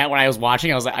 When I was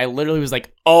watching, I literally was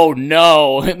like, "Oh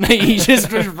no!" And he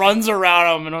just runs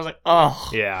around him, and I was like, "Oh,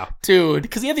 yeah, dude,"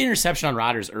 because he had the interception on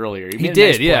Rodgers earlier. He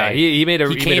did, yeah. He made a.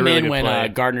 He came made a in really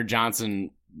when Gardner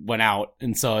Johnson went out,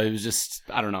 and so it was just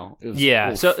I don't know. It was,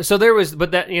 yeah, oof. so there was,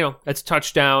 but that that's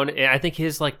touchdown, and I think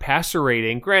his passer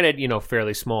rating, granted,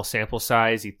 fairly small sample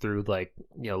size. He threw a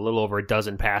little over a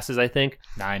dozen passes, I think.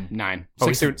 Nine.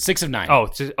 Oh, Six of 9. Oh,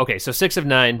 okay, so 6 of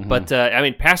 9, Mm-hmm.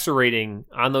 but passer rating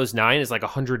on those 9 is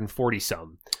 140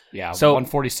 some. Yeah, so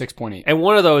 146.8, and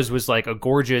one of those was a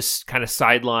gorgeous kind of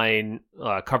sideline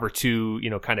cover 2,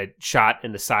 kind of shot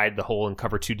in the side, the hole in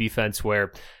cover 2 defense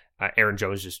where Aaron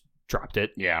Jones just dropped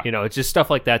it. Yeah. It's just stuff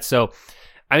like that. So,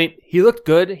 he looked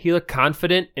good. He looked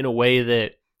confident in a way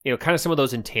that, kind of some of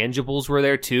those intangibles were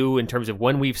there too, in terms of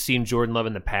when we've seen Jordan Love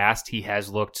in the past, he has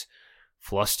looked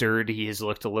flustered. He has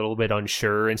looked a little bit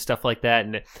unsure and stuff like that.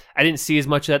 And I didn't see as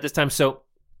much of that this time. So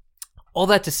all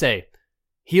that to say,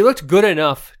 he looked good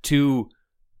enough to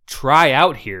try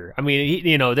out here.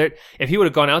 If he would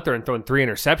have gone out there and thrown 3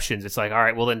 interceptions, it's all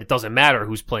right, well then it doesn't matter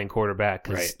who's playing quarterback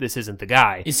because this isn't the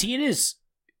guy. Is he in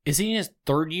his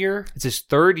third year? It's his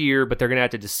third year, but they're going to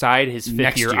have to decide his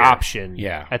fifth year option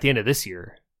at the end of this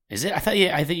year. Is it? I thought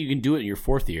you can do it in your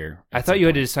fourth year. I thought you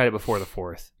had to decide it before the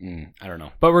fourth. I don't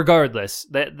know. But regardless,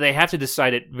 they have to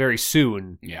decide it very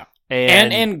soon. Yeah.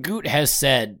 And Goot has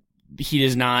said he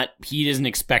doesn't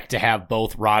expect to have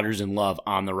both Rodgers and Love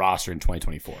on the roster in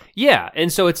 2024. Yeah,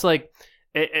 and so it's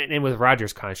and with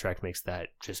Rodgers' contract makes that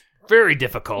just very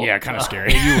difficult. Yeah, kind of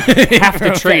scary. You have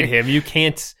to trade him. You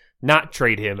can't not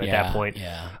trade him at that point.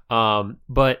 Yeah.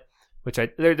 But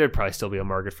there'd probably still be a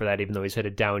market for that, even though he's had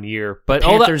a down year. But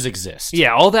Panthers exist.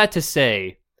 Yeah, all that to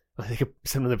say, I think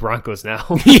some of the Broncos now.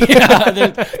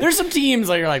 Yeah, there's some teams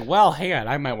that you're like, well, hang on,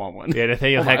 I might want one. Yeah,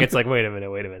 Nathaniel Hackett's wait a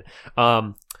minute.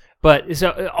 But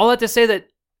so all that to say that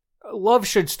Love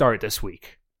should start this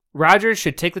week. Rodgers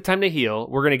should take the time to heal.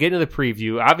 We're going to get into the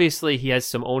preview. Obviously, he has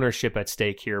some ownership at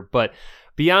stake here, but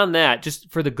beyond that,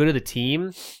 just for the good of the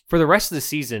team, for the rest of the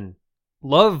season,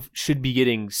 Love should be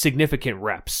getting significant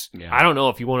reps. Yeah. I don't know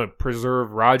if you want to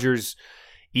preserve Rodgers'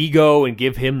 ego and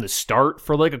give him the start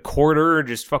for a quarter or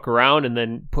just fuck around and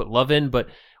then put Love in, but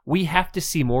we have to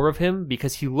see more of him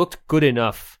because he looked good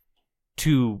enough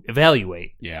to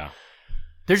evaluate. Yeah.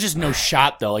 There's just no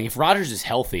shot, though. If Rodgers is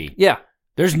healthy, yeah,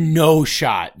 there's no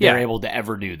shot they're able to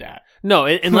ever do that. No,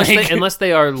 unless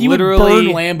they are he literally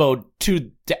would burn Lambeau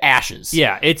to ashes.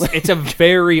 Yeah, it's a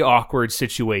very awkward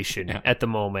situation at the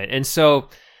moment, and so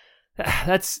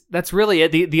that's really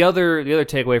it. The other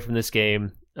takeaway from this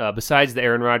game, besides the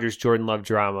Aaron Rodgers Jordan Love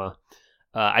drama,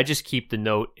 I just keep the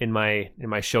note in my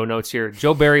show notes here.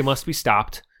 Joe Barry must be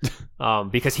stopped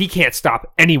because he can't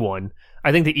stop anyone.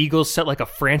 I think the Eagles set a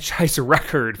franchise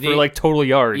record for total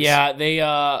yards. Yeah, they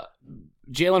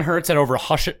Jalen Hurts had over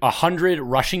 100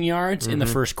 rushing yards in the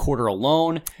first quarter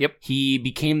alone. Yep. He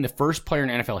became the first player in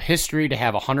NFL history to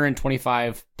have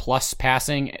 125 plus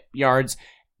passing yards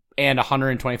and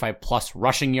 125 plus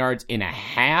rushing yards in a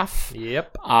half.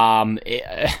 Yep.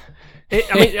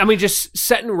 Just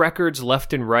setting records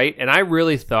left and right, and I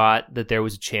really thought that there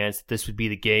was a chance that this would be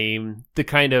the game. The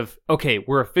kind of, okay,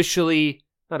 we're officially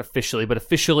out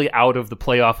of the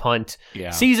playoff hunt.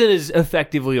 Yeah. Season is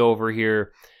effectively over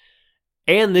here.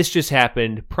 And this just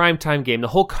happened, primetime game. The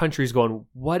whole country's going,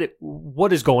 what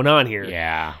is going on here?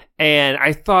 Yeah. And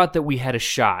I thought that we had a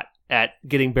shot at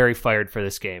getting Barry fired for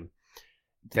this game.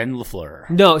 Then LaFleur.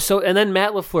 No, and then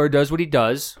Matt LaFleur does what he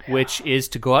does, which is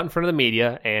to go out in front of the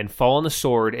media and fall on the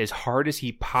sword as hard as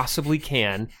he possibly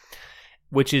can,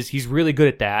 which is, he's really good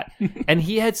at that. And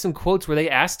he had some quotes where they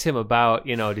asked him about,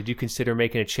 did you consider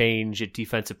making a change at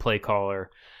defensive play caller?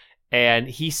 And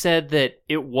he said that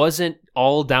it wasn't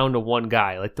all down to one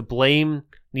guy. The blame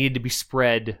needed to be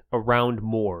spread around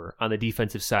more on the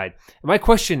defensive side. And my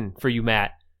question for you,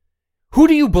 Matt, who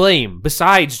do you blame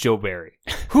besides Joe Barry?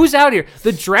 Who's out here?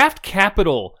 The draft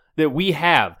capital that we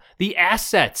have, the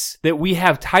assets that we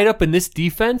have tied up in this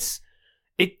defense,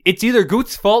 it's either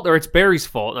Goot's fault or it's Barry's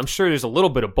fault. I'm sure there's a little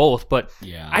bit of both, but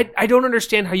yeah. I don't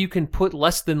understand how you can put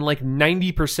less than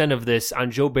 90% of this on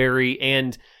Joe Barry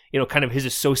and kind of his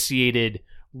associated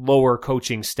lower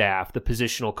coaching staff, the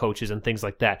positional coaches and things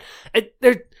like that.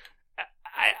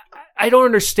 I don't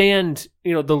understand,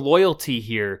 the loyalty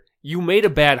here. You made a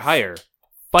bad hire.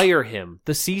 Fire him.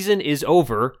 The season is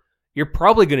over. you're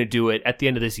probably going to do it at the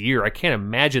end of this year. I can't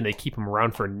imagine they keep him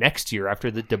around for next year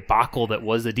after the debacle that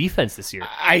was the defense this year.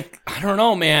 I don't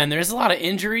know, man. There's a lot of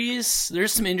injuries.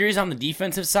 There's some injuries on the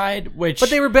defensive side, But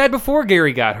they were bad before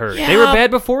Gary got hurt. Yeah, they were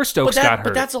bad before Stokes got hurt.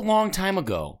 But that's a long time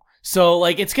ago. So,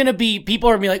 like, it's going to be, people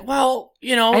are going to be like, well,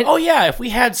 if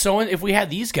we had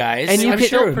these guys, And I'm you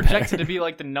sure it would be projected better. to be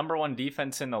like the number one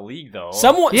defense in the league, though.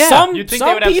 You'd think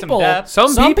they would have some depth.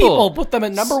 Some people put them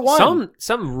at number one.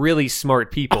 Some really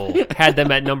smart people had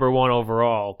them at number one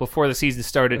overall before the season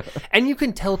started. And you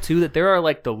can tell, too, that there are,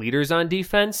 like, the leaders on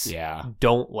defense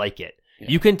don't like it. Yeah.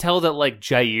 You can tell that, like,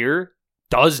 Jair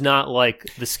does not like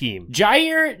the scheme.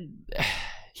 Jair,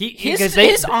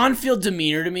 his on-field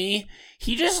demeanor to me,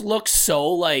 he just looks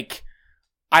so like,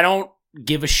 I don't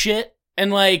give a shit.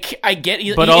 And like, I get,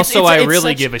 but also I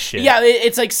really give a shit. Yeah,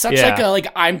 it's like such like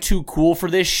I'm too cool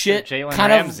for this shit. Jalen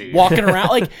kind Ramsey. of walking around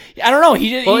like, I don't know.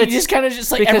 He just kind of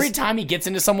just like every time he gets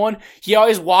into someone, he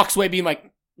always walks away being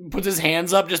like, puts his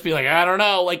hands up, just be like, I don't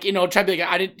know, like, try to be like,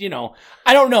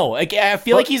 I don't know. Like, I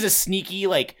feel like he's a sneaky,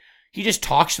 like, he just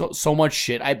talks so much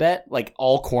shit, I bet, like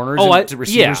all corners to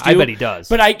receivers do. I bet he does.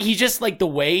 But he just, like, the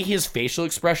way his facial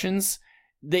expressions,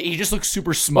 he just looks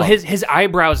super smug. Well, his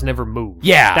eyebrows never move.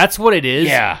 Yeah. That's what it is.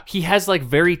 Yeah. He has, like,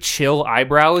 very chill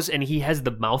eyebrows, and he has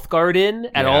the mouth guard in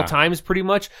at all times, pretty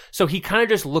much. So he kind of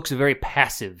just looks very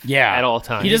passive at all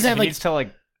times. He doesn't have, he like... needs to,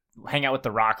 like, hang out with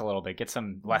The Rock a little bit, get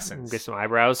some lessons. Get some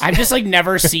eyebrows. I've just, like,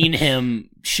 never seen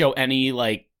him show any,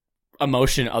 like,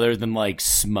 emotion other than like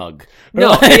smug.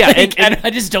 No, and I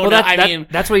just don't know. I mean,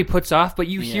 that's what he puts off. But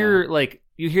you hear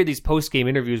these post game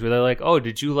interviews where they're like, "Oh,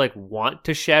 did you like want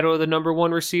to shadow the number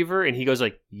one receiver?" And he goes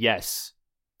like, "Yes,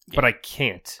 but I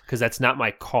can't because that's not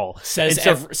my call."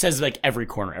 Says like every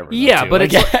corner ever. Yeah, but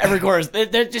like, it's every corner.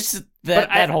 They're just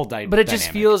that whole dynamic. But it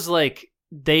just feels like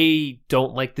they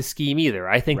don't like the scheme either.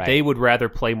 I think they would rather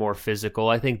play more physical.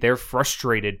 I think they're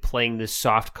frustrated playing this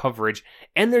soft coverage,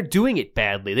 and they're doing it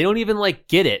badly. They don't even like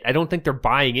get it. I don't think they're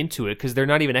buying into it because they're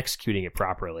not even executing it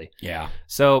properly. Yeah.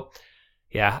 So,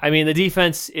 yeah, I mean, the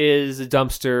defense is a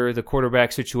dumpster. The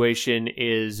quarterback situation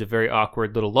is a very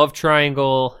awkward little love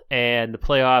triangle, and the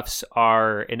playoffs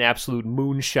are an absolute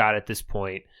moonshot at this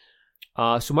point.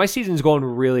 So my season's going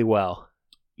really well.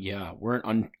 Yeah,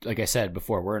 like I said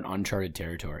before, we're in uncharted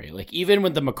territory. Like, even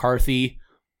with the McCarthy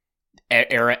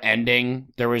era ending,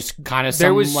 there was kind of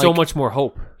so much more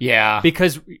hope. Yeah,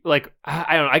 because like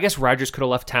I don't know, I guess Rodgers could have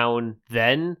left town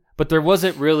then, but there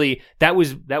wasn't really. That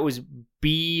was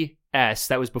BS.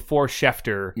 That was before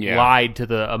Schefter lied to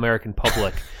the American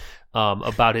public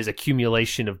about his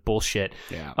accumulation of bullshit.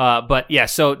 Yeah, but yeah,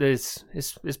 so it's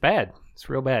bad. It's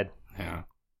real bad. Yeah.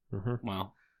 Mm-hmm.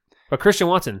 Well. But Christian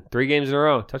Watson, 3 games in a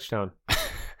row, touchdown.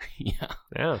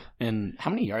 Yeah. And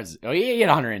how many yards? Oh, he had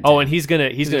 110. Oh, and he's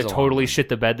gonna totally shit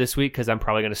the bed this week because I'm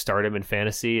probably gonna start him in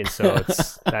fantasy, and so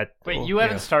it's that. Wait, you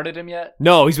haven't started him yet?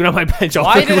 No, he's been on my bench all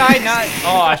Why did I not?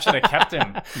 Oh, I should have kept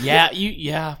him. Yeah.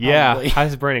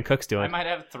 How's Brandon Cooks doing? I might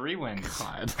have 3 wins.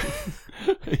 God.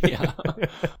 Yeah.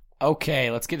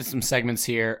 Okay, let's get to some segments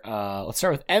here. Let's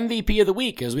start with MVP of the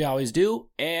week, as we always do.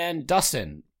 And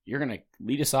Dustin, you're going to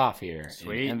lead us off here.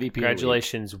 Sweet. MVP.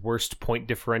 Congratulations, worst point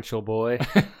differential boy.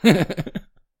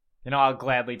 I'll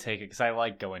gladly take it because I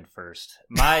like going first.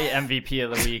 My MVP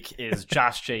of the week is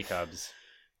Josh Jacobs.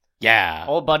 Yeah.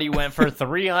 Old buddy went for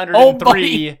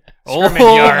 303 Old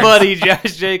yards. buddy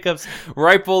Josh Jacobs,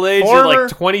 ripe old age of like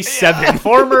 27. Yeah,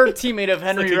 former teammate of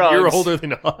Henry Ruggs. You're older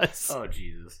than us. Oh,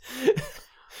 Jesus.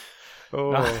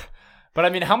 But I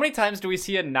mean, how many times do we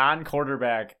see a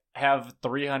non-quarterback have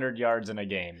 300 yards in a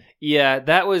game? Yeah,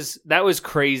 that was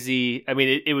crazy. I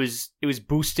mean, it was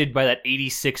boosted by that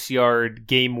 86-yard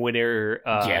game winner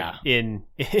in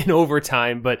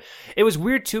overtime, but it was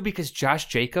weird too because Josh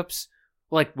Jacobs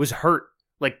was hurt.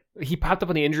 Like, he popped up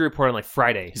on the injury report on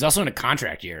Friday. He's also in a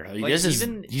contract year.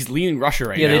 He's leading rusher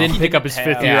right now. Yeah, they didn't pick up his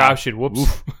 5th-year option.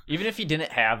 Whoops. Even if he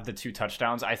didn't have the 2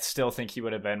 touchdowns, I still think he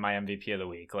would have been my MVP of the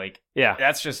week. Yeah,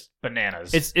 that's just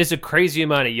bananas. It's a crazy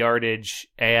amount of yardage,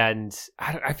 and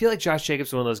I feel like Josh Jacobs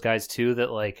is one of those guys too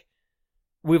that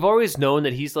we've always known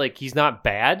that he's not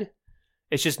bad.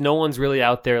 It's just no one's really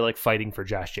out there fighting for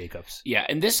Josh Jacobs. Yeah,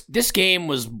 and this game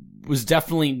was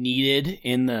definitely needed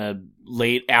in the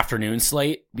late afternoon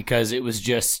slate because it was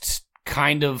just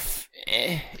kind of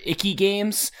icky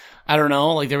games. I don't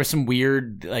know, there was some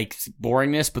weird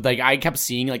boringness, but I kept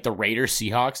seeing the Raiders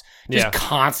Seahawks just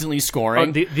constantly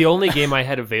scoring. The only game I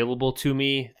had available to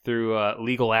me through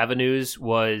legal avenues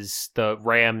was the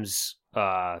Rams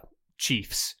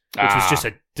Chiefs, which was just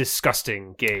a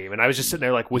disgusting game, and I was just sitting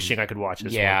there wishing I could watch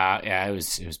this. Yeah, it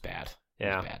was bad.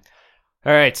 Yeah. It was bad.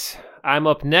 All right, I'm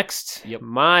up next. Yep.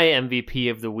 My MVP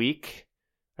of the week,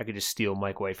 I could just steal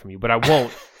Mike White from you, but I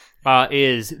won't,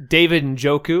 is David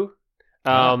Njoku.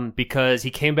 Because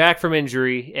he came back from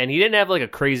injury and he didn't have like a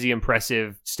crazy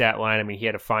impressive stat line. I mean, he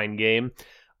had a fine game,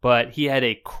 but he had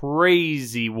a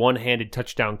crazy one-handed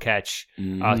touchdown catch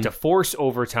to force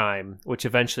overtime, which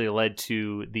eventually led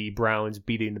to the Browns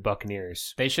beating the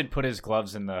Buccaneers. They should put his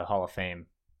gloves in the Hall of Fame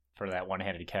for that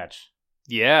one-handed catch.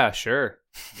 Yeah, sure.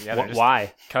 Yeah,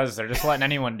 why? Because they're just letting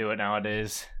anyone do it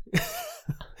nowadays.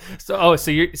 So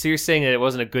you're saying that it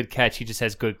wasn't a good catch? He just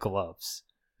has good gloves.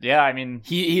 Yeah, I mean,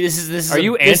 This is. Are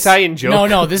you anti-Njoku?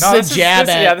 No, this is a jab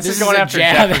at. This is going after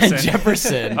Jefferson.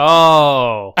 Jefferson.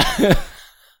 Oh.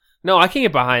 No, I can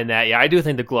get behind that. Yeah, I do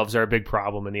think the gloves are a big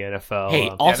problem in the NFL. Hey,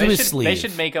 also his they sleeve.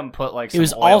 should make him put like. Some It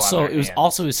was oil also on their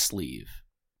hands. his sleeve.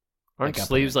 aren't like up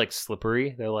sleeves there. like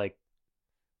slippery? They're like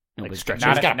No, Like but it's stretch- got,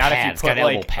 Not it's got if you pads. It's put got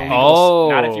elbow like pads. Oh.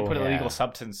 not if you put yeah. illegal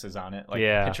substances on it, like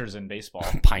Yeah. pitchers in baseball.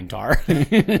 Pine tar.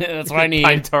 That's what I need.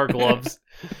 pine tar gloves.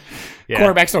 Yeah.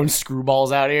 Quarterbacks throwing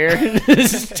screwballs out here.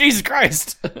 Jesus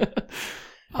Christ.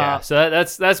 Yeah, so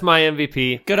that's my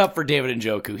MVP. Good up for David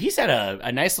Njoku. He's had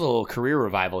a nice little career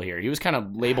revival here. He was kind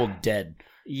of labeled dead.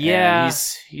 Yeah, And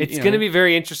it's going to be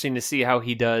very interesting to see how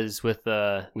he does with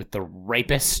the. with the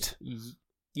rapist.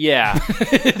 Yeah,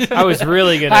 I was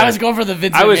really gonna. I was going for the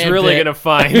Vince I was McMahon really bit. gonna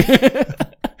find.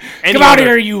 any Come out other-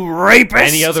 here, you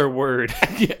rapist! Any other word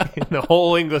in the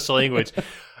whole English language.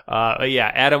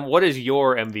 Yeah, Adam, what is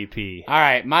your MVP? All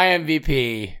right, my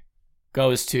MVP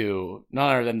goes to none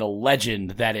other than the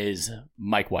legend that is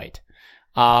Mike White.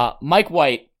 Mike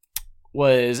White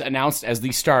was announced as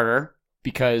the starter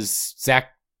because Zach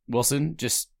Wilson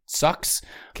just sucks.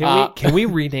 Can we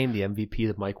rename the MVP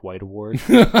the Mike White Award?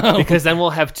 Because then we'll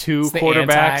have two It's the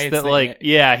quarterbacks it's that the- like,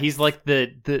 yeah, he's like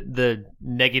the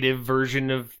negative version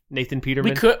of Nathan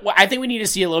Peterman. We could. Well, I think we need to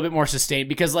see a little bit more sustained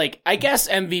because, like, I guess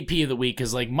MVP of the week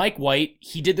is like Mike White.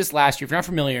 He did this last year. If you're not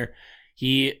familiar,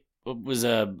 he was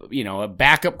a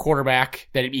backup quarterback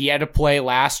that he had to play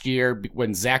last year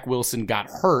when Zach Wilson got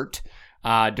hurt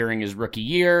during his rookie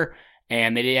year,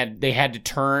 and they had to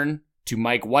turn to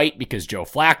Mike White because Joe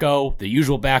Flacco, the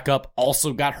usual backup,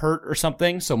 also got hurt or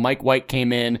something. So Mike White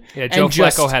came in. Yeah, Joe and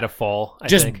just- Flacco had a fall. I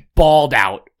just think. balled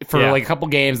out for Yeah. like a couple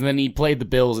games, and then he played the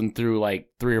Bills and threw like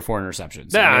 3 or 4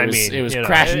 interceptions. Yeah, And I it was mean,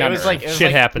 crashing it down. was to like earth. it was Shit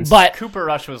like- happens. But Cooper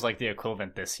Rush was like the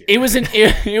equivalent this year. it was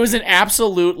an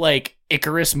absolute like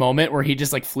Icarus moment where he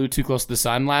just like flew too close to the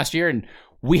sun last year, and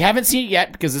we haven't seen it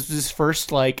yet because this was his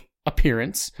first like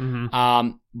appearance.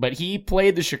 Mhm. But he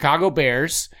played the Chicago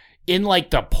Bears in like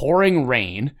the pouring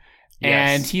rain.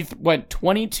 And Yes. he went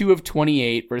 22 of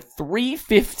 28 for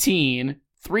 315,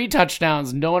 3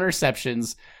 touchdowns, no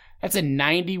interceptions. That's a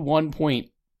 91.2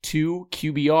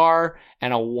 QBR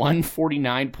and a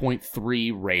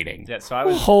 149.3 rating. Yeah, so I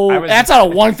was That's out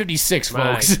of 156,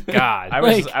 My folks. God.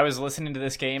 I was listening to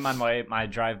this game on my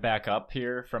drive back up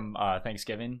here from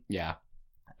Thanksgiving, Yeah.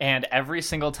 and every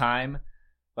single time,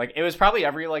 like it was probably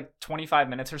every like 25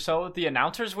 minutes or so, the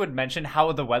announcers would mention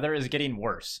how the weather is getting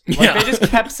worse. Like Yeah. they just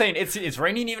kept saying it's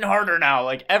raining even harder now.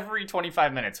 Like every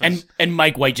 25 minutes. And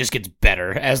Mike White just gets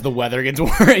better as the weather gets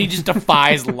worse. He just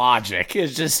defies logic.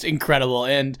 It's just incredible.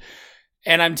 And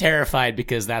I'm terrified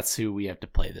because that's who we have to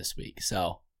play this week.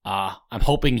 So I'm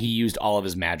hoping he used all of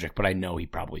his magic, but I know he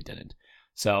probably didn't.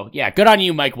 So yeah, good on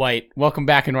you, Mike White. Welcome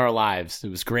back into our lives. It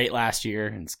was great last year,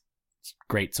 and it's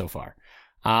great so far.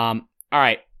 All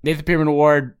right, Nathan Peterman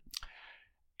Award.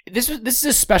 This is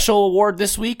a special award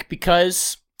this week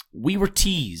because we were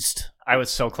teased. I was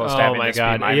so close to Oh having my this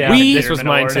God. be my Yeah, Nathan this was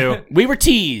Peterman mine Award. too. We were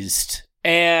teased,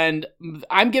 and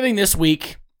I'm giving this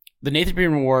week the Nathan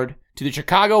Peterman Award to the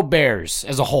Chicago Bears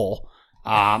as a whole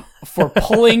for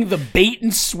pulling the bait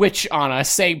and switch on us,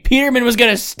 saying Peterman was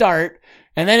going to start,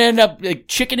 and then end up like,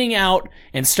 chickening out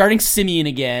and starting Simeon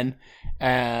again.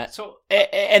 So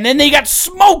And then they got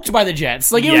smoked by the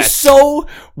Jets. Like, it was Yes. so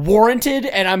warranted,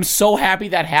 and I'm so happy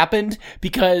that happened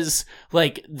because,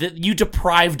 like, you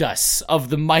deprived us of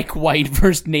the Mike White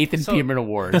versus Nathan So, Peterman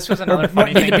Award. this was another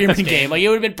funny thing Nathan with this Peterman game. game. Like, it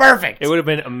would have been perfect. It would have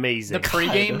been amazing. the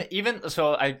pregame, even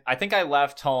so, I think I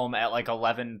left home at like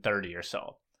 11:30 or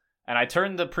so, and I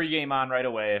turned the pregame on right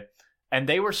away, and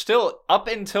they were still up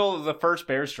until the first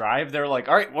Bears drive. They're like,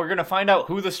 "All right, we're gonna find out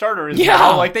who the starter is." Yeah.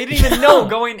 now. Like they didn't even know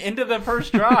going into the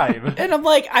first drive. And I'm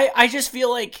like, I just feel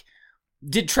like,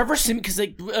 did Trevor Simeon, because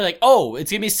like, oh, it's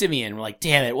going to be Simeon. We're like,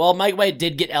 damn it. Well, Mike White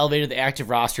did get elevated to the active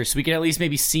roster, so we can at least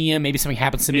maybe see him. Maybe something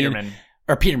happens to Simeon. Peterman.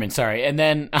 Or Peterman, sorry. And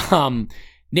then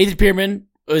Nathan Peterman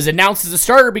was announced as a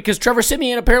starter because Trevor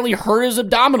Siemian apparently hurt his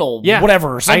abdominal,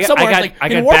 whatever. So I somewhere, got, like, I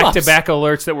in got warm-ups. back-to-back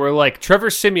alerts that were like, Trevor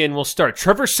Siemian will start.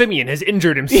 Trevor Siemian has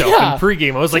injured himself Yeah. in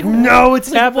pregame. I was like, no,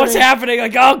 it's happening. What's happening?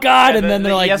 Like, oh God! And then the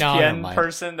they're like, ESPN no, never mind.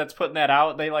 person that's putting that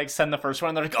out, they like send the first one,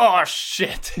 and they're like, oh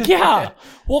shit. Yeah.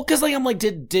 Well, because like I'm like,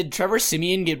 did Trevor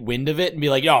Siemian get wind of it and be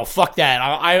like, "Yo, fuck that!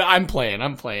 I'm playing.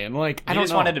 Like, I I don't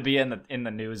just know. wanted to be in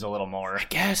the news a little more. I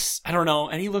guess I don't know.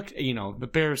 And he looked, the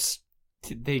Bears,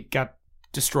 they got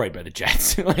destroyed by the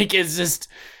Jets. Like, it's just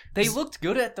They looked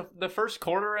good at the first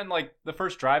quarter and like the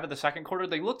first drive of the second quarter.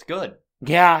 They looked good.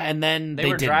 yeah. And then They they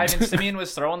were didn't. driving. Simeon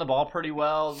was throwing the ball pretty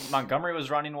well. Montgomery was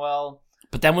running well.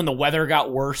 But then when the weather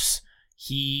got worse,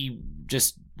 he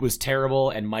just was terrible,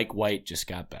 and Mike White just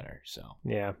got better. So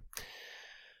Yeah.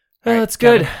 All right, That's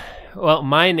good. Well,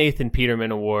 my Nathan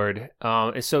Peterman Award.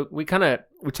 So we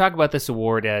talk about this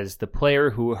award as the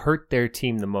player who hurt their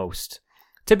team the most.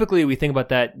 Typically, we think about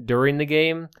that during the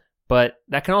game, but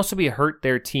that can also be hurt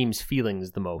their team's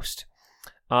feelings the most.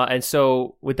 And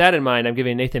so, with that in mind, I'm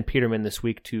giving Nathan Peterman this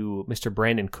week to Mr.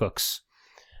 Brandon Cooks.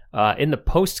 In the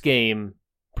post-game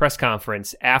press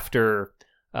conference after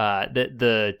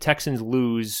the Texans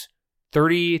lose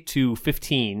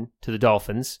 30-15 to the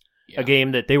Dolphins, a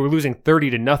game that they were losing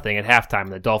 30-0 at halftime.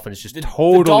 The Dolphins just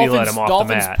totally let them off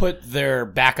the mat. Dolphins put their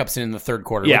backups in the third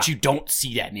quarter, Yeah. which you don't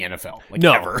see that in the NFL. Like,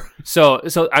 No. ever. So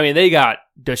I mean, they got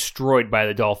destroyed by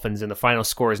the Dolphins, and the final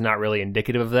score is not really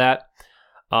indicative of that.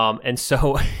 And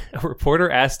so a reporter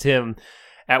asked him,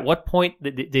 at what point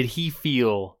did he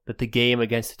feel that the game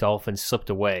against the Dolphins slipped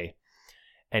away?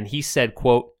 And he said,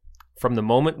 quote, "From the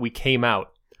moment we came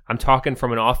out, I'm talking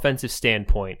from an offensive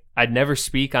standpoint. I'd never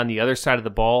speak on the other side of the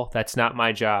ball. That's not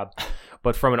my job.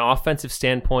 But from an offensive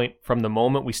standpoint, from the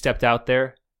moment we stepped out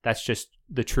there, that's just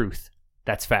the truth.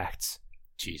 That's facts."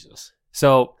 Jesus.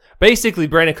 So basically,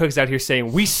 Brandon Cook's out here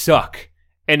saying, we suck.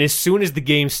 And as soon as the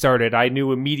game started, I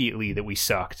knew immediately that we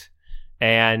sucked.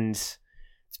 And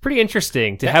it's pretty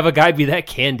interesting to have a guy be that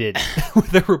candid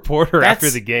with a reporter after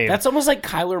the game. That's almost like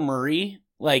Kyler Murray.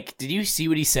 Like, did you see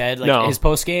what he said? Like, No. his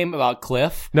post game about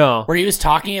Cliff, No. where he was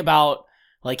talking about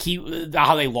like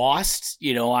how they lost.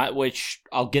 Which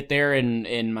I'll get there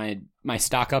in my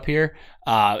stock up here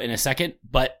in a second.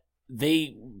 But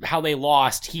how they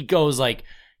lost. He goes like,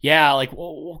 yeah, like,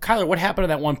 well, Kyler, what happened to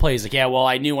that one play? He's like, yeah, well,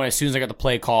 I knew as soon as I got the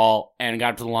play call and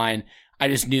got up to the line, I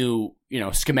just knew,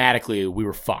 schematically we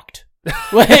were fucked.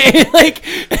 like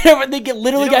they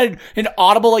literally got an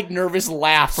audible, like, nervous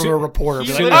laugh from a reporter.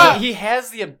 Be like, He has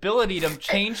the ability to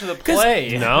change the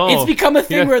play. No. It's become a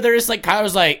thing Yeah. where there's like,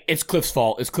 Kyler's like, it's Cliff's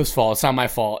fault. It's not my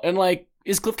fault. And like,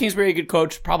 is Cliff Kingsbury a good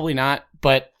coach? Probably not,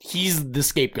 but he's the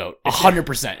scapegoat,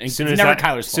 100%. And it's never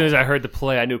Kyler's As soon as fault. I heard the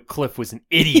play, I knew Cliff was an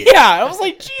idiot. Yeah, I was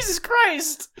like, Jesus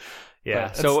Christ. Yeah,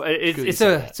 But so that's good it's you a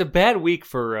said that. it's a bad week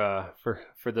for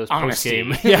those Honesty.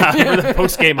 post game. Yeah, for the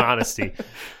post game honesty. All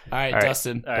right, All right.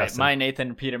 Dustin. All right, Dustin. my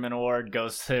Nathan Peterman Award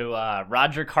goes to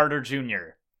Roger Carter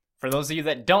Jr. For those of you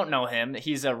that don't know him,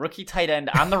 he's a rookie tight end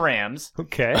on the Rams.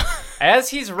 Okay. As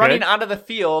he's running Good. onto the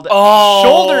field, Oh.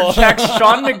 shoulder checks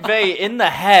Sean McVay in the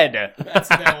head. That's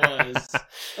what that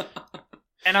was.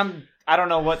 And I don't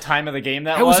know what time of the game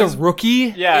that That was a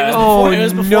rookie? Yeah. It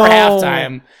was before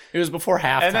halftime. It was before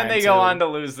halftime. And then they too. go on to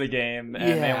lose the game,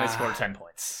 and they Yeah. only scored 10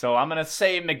 points. So I'm going to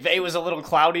say McVay was a little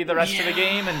cloudy the rest of the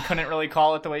game and couldn't really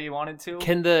call it the way he wanted to.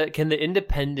 Can the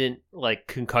independent like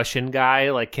concussion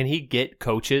guy can he get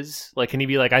coaches? Like, can he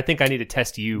be like, I think I need to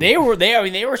test you? They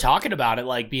were talking about it,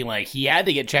 like being like he had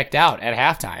to get checked out at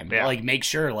halftime. Yeah. Like, make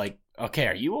sure, like, okay,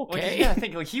 are you Well, okay? yeah, I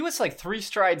think he was like 3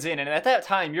 strides in, and at that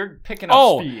time you're picking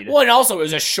up speed. Well, and also it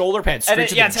was a shoulder pad straight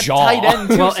to it's the a jaw. tight end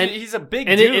too. Well, so and- he's a big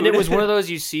and dude. it was one of those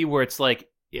you see where it's like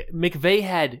McVay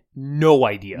had no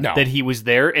idea No. that he was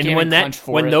there, and Came when and clenched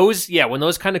for when it.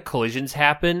 those kind of collisions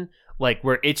happen, like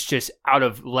where it's just out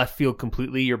of left field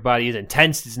completely, your body is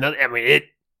intense. It's not. I mean,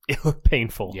 it looked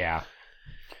painful. Yeah.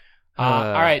 All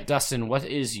right, Dustin, what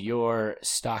is your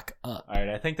stock up? All right,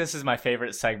 I think this is my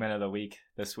favorite segment of the week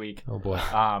this week. Oh boy.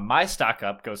 My stock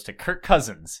up goes to Kirk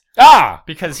Cousins Ah!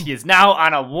 because he is now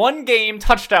on a 1-game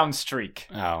touchdown streak.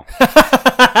 Oh,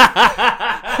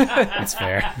 that's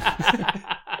fair.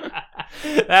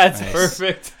 That's Nice.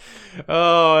 perfect.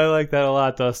 Oh, I like that a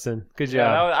lot, Dustin. Good Yeah,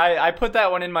 job. I put that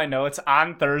one in my notes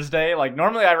on Thursday. Like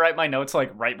normally I write my notes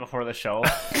like right before the show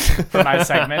for my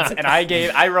segments, and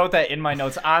I wrote that in my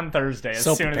notes on Thursday as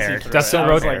So soon prepared. as he threw Dustin it. I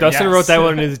wrote was like, Dustin yes. wrote that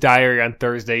one in his diary on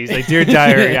Thursday. He's like, "Dear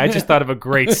diary, I just thought of a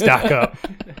great stock up."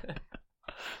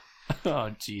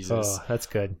 Oh, Jesus. Oh, that's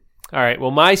good. All right.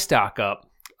 Well, my stock up,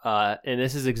 and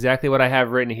this is exactly what I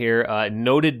have written here.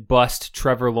 Noted bust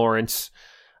Trevor Lawrence.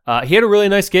 He had a really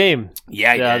nice game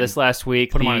Yeah, this last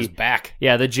week. put him on his back.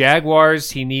 Yeah, the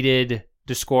Jaguars, he needed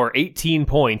to score 18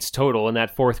 points total in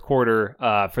that fourth quarter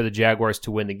for the Jaguars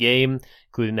to win the game,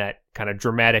 including that kind of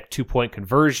dramatic 2-point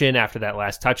conversion after that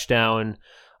last touchdown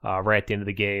right at the end of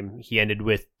the game. He ended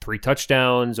with 3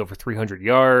 touchdowns, over 300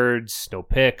 yards, no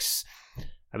picks.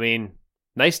 I mean,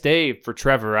 nice day for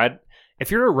Trevor.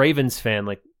 If you're a Ravens fan,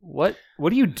 like, what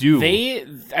do you do?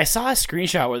 I saw a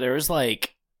screenshot where there was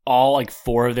like all like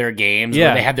 4 of their games Yeah.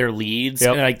 where they had their leads,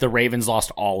 Yep. and like the Ravens lost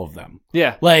all of them.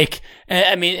 Yeah. Like,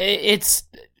 I mean,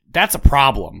 that's a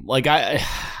problem. Like,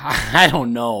 I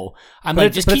don't know. I'm But like,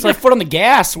 it's- just but keep it's your like- foot on the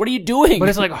gas. What are you doing? But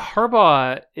it's like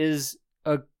Harbaugh is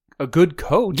a good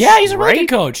coach. yeah, he's a really right?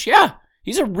 good coach. Yeah,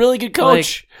 he's a really good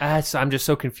coach. Like, I'm just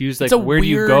so confused. Like, It's a where do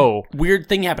you go? Weird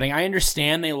thing happening. I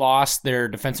understand they lost their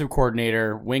defensive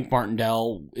coordinator. Wink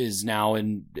Martindale is now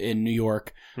in New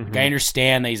York. Mhm. Like, I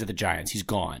understand that he's at the Giants. He's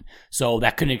gone. So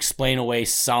that could explain away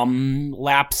some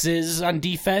lapses on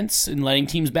defense and letting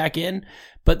teams back in.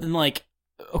 But then, like,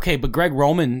 okay, but Greg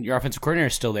Roman, your offensive coordinator,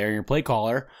 is still there, and your play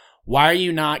caller. Why are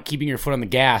you not keeping your foot on the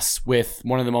gas with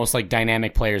one of the most like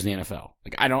dynamic players in the NFL?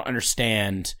 Like, I don't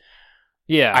understand.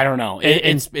 Yeah. I don't know.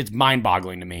 It's mind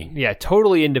boggling to me. Yeah,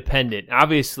 totally independent.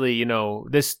 Obviously,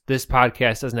 this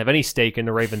podcast doesn't have any stake in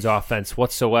the Ravens offense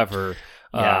whatsoever.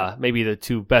 Yeah. Maybe the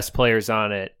 2 best players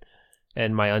on it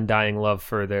and my undying love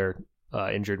for their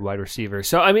injured wide receiver.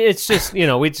 So, I mean, it's just,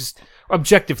 we just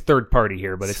objective third party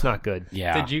here, but it's not good.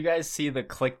 Yeah. Did you guys see the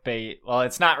clickbait? Well,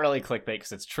 it's not really clickbait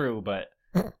because it's true, but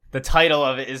the title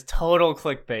of it is total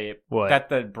clickbait. What? That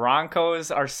the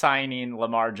Broncos are signing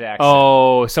Lamar Jackson.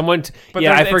 Oh, someone. But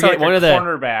Yeah, I it's forget. like One a of the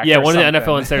cornerback Yeah, or one of the something.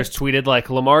 NFL insiders tweeted like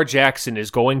Lamar Jackson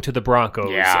is going to the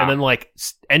Broncos, Yeah. and then like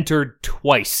entered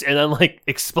twice, and then like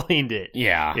explained it.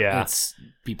 Yeah. Yeah. It's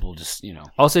people just,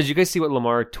 Also, did you guys see what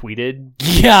Lamar tweeted?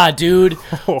 Yeah, dude.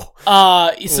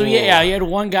 Oh, So yeah, you had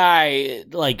one guy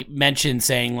like mention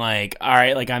saying like, all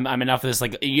right, like I'm enough of this.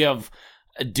 Like you have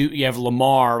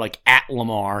Lamar, like at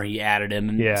Lamar, he added him,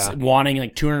 and Yeah. wanting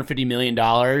like $250 million,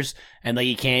 and like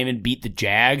he can't even beat the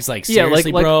Jags. Like yeah,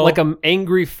 seriously, like bro. like an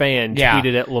angry fan Yeah.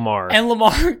 tweeted at Lamar. And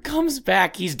Lamar comes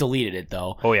back. He's deleted it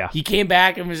though. Oh yeah, He came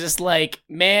back and was just like,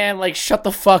 man, like shut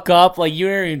the fuck up. Like you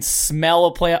don't even smell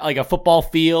a football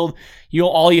field.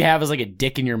 All you have is like a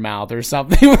dick in your mouth or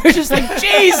something. We're just like,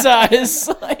 Jesus.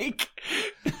 Like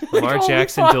Lamar holy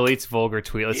Jackson fuck. deletes vulgar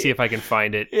tweet. Let's see if I can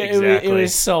find it It exactly.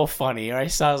 was so funny. I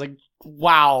was like,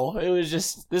 wow. It was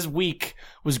just, this week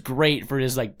was great for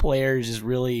just like players just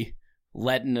really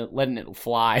letting it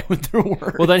fly with their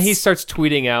words. Well, then he starts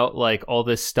tweeting out like all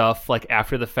this stuff like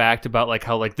after the fact about like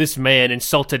how like this man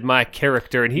insulted my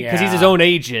character, and because he's his Yeah. own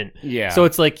agent. Yeah. So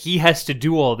it's like he has to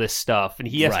do all this stuff, and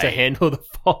he has to Right. handle the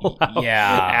fallout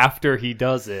Yeah. after he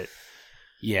does it.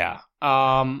 yeah.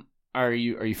 Are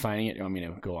you finding it? You want me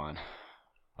to go on?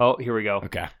 Oh, here we go.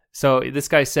 Okay. So this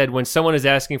guy said when someone is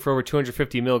asking for over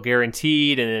 $250 million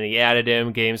guaranteed, and then he added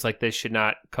him, games like this should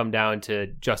not come down to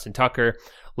Justin Tucker.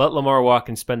 Let Lamar walk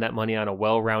and spend that money on a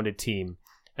well-rounded team.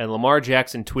 And Lamar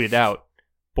Jackson tweeted out,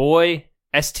 "Boy,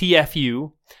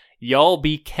 STFU, y'all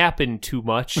be capping too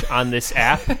much on this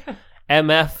app.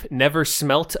 MF never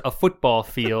smelt a football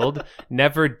field,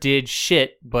 never did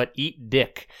shit but eat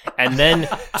dick." And then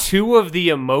 2 of the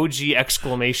emoji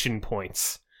exclamation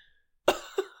points.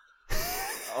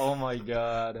 Oh my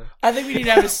god. I think we need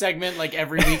to have a segment like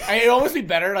every week. It'd almost be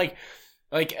better like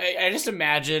I just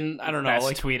imagine, I don't know, Best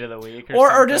like tweet of the week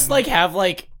or just something. like have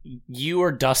like you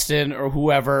or Dustin or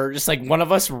whoever, just like one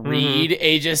of us read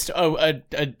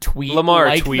a tweet, Lamar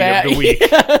like tweet that. of the week.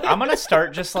 I'm gonna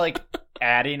start just like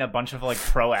adding a bunch of like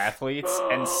pro athletes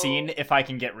and seeing if I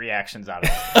can get reactions out of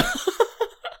it.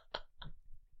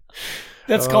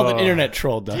 That's called an Oh. internet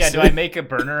troll, Dustin. Yeah, do I make a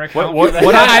burner account? What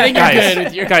for that? I think you're guys, good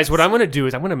with yours. guys, what I'm going to do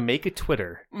is I'm going to make a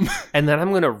Twitter, and then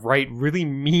I'm going to write really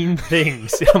mean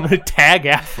things. I'm going to tag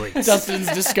athletes, Dustin's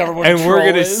discovered what and a we're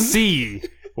troll going to is. see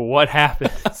what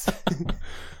happens.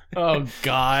 Oh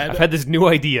God, I've had this new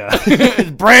idea. it's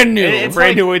brand new. It's brand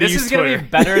like, new way to this use is gonna Twitter. be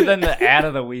better than the ad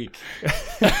of the week.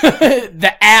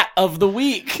 The at of the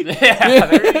week. Yeah,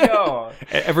 there you go.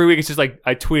 Every week it's just like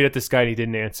I tweet at this guy and he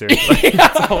didn't answer. Like,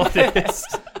 that's all it is.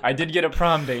 I did get a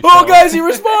prom date. Oh, though. guys, he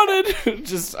responded.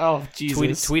 Just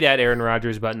Jesus. Tweet at Aaron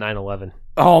Rodgers about 9/11.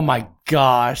 Oh my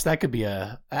gosh, that could be we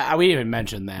didn't even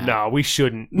mention that. No, we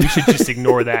shouldn't. We should just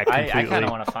ignore that I completely. kind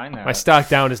of want to find that. My stock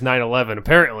down is 9/11.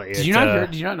 Apparently, Did you not hear?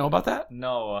 Did you not know about that?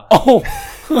 No.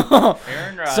 Oh.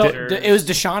 Aaron So Rodgers. it was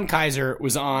Deshaun Kaiser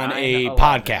was on a 9/11.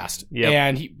 podcast, Yep.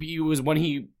 and he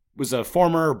was a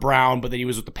former Brown, but then he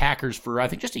was with the Packers for I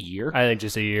think just a year. I think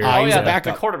just a year. he Oh was yeah, a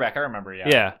backup. the quarterback. I remember. Yeah.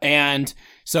 yeah. And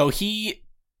so he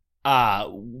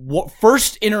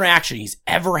first interaction he's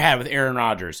ever had with Aaron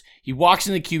Rodgers. He walks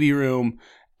in the QB room,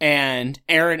 and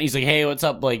he's like, "Hey, what's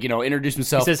up?" Like, introduce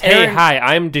himself. He says, "Hey, hi,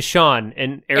 I'm Deshaun,"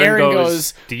 and Aaron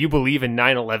goes, "Do you believe in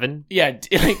 9/11?" Yeah,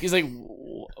 he's like,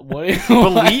 "What?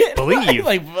 Believe?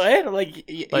 Like what? I'm like,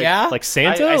 yeah, like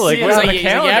Santa? I Like see it what? on the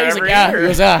calendar He's every like, year.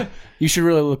 He goes, you should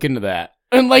really look into that."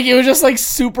 And like, it was just like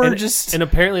super, And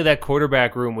apparently that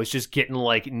quarterback room was just getting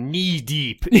like knee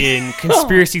deep in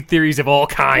conspiracy theories of all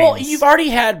kinds. Well, you've already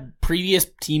had previous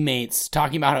teammates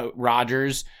talking about how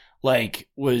Rodgers like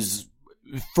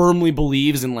firmly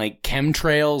believes in like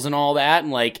chemtrails and all that,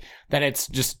 and like that it's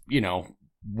just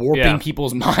warping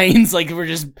people's minds. Like we're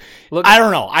just, look, I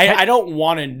don't know. I don't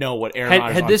want to know what Aaron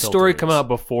Rodgers had this story is. come out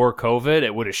before COVID,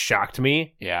 it would have shocked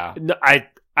me. Yeah, No,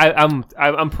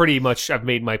 I'm pretty much, I've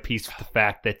made my peace with the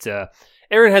fact that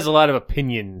Aaron has a lot of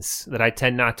opinions that I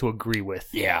tend not to agree with.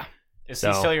 Yeah. Is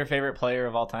he still your favorite player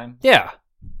of all time? Yeah.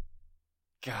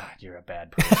 God, you're a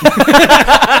bad person.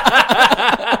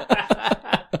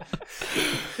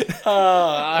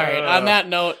 All right. On that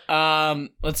note,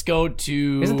 let's go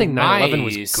to. He doesn't think 9/11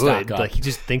 was stock good. up. Like he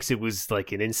just thinks it was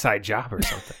like an inside job or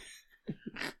something.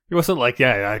 He wasn't like,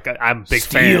 I'm a big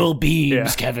fan. Steel beams, Yeah.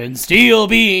 Kevin. Steel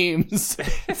beams.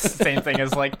 It's the same thing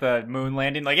as like the moon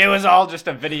landing. Like it was all just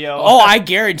a video. Oh, I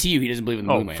guarantee you, he doesn't believe in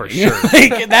the moon landing. for sure.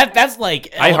 Like, that's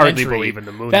like I hardly elementary. believe in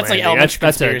the moon That's like landing. elementary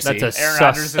That's conspiracy. a Aaron sus-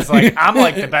 Rodgers is like, I'm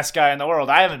like the best guy in the world.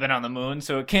 I haven't been on the moon,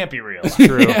 so it can't be real.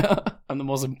 True. Yeah. I'm the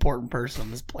most important person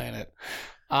on this planet.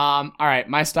 All right,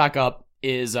 my stock up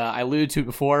is I alluded to it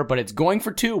before, but it's going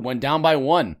for 2 when down by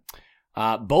 1.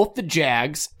 Both the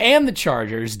Jags and the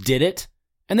Chargers did it,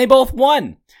 and they both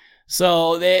won.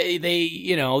 So they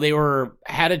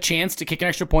had a chance to kick an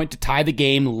extra point to tie the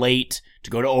game late to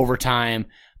go to overtime,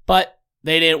 but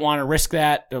they didn't want to risk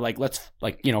that. They're like,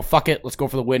 fuck it, let's go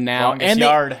for the win now. Longest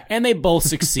yard. And they both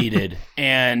succeeded,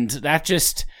 and that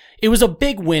just. It was a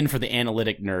big win for the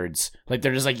analytic nerds. Like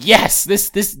they're just like, yes,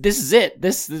 this is it.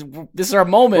 This is our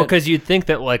moment. Well, because you'd think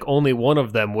that like only one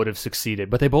of them would have succeeded,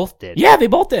 but they both did. Yeah, they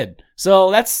both did. So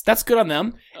that's good on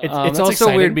them. It's That's also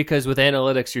exciting. weird because with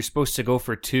analytics, you're supposed to go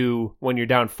for 2 when you're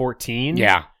down 14.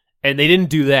 Yeah, and they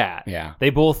didn't do that. yeah, They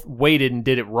both waited and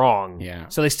did it wrong. Yeah.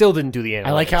 So they still didn't do the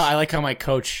analytics. I like how my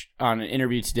coach on an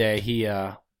interview today he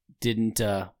didn't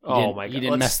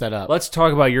mess that up. Let's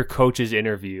talk about your coach's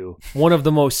interview. One of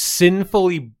the most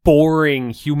sinfully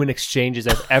boring human exchanges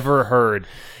I've ever heard.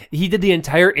 He did the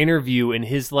entire interview in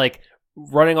his like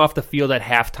running off the field at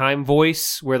halftime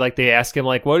voice, where like they ask him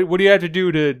like, "What do you have to do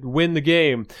to win the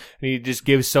game?" And he just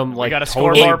gives some like We got to score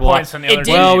totally more blah- points than the other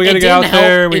team. Well, we got to get out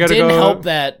there. We It got to didn't go. help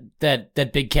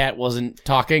that Big Cat wasn't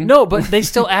talking. No, but they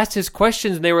still asked his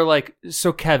questions, and they were like,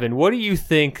 "So, Kevin, what do you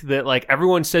think that like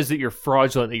everyone says that you're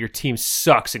fraudulent, that your team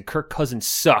sucks, and Kirk Cousins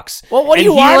sucks?" Well, what do And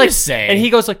you he, want like, to say? And he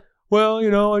goes like, "Well, I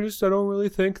don't really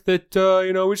think that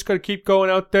we just got to keep going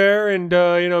out there and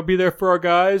be there for our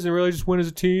guys and really just win as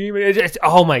a team." And it's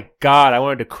oh my god, I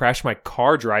wanted to crash my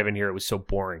car driving here. It was so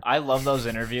boring. I love those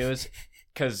interviews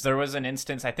because there was an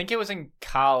instance, I think it was in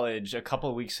college a couple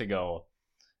of weeks ago,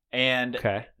 and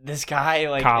Okay. this guy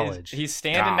like College. he's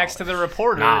standing next to the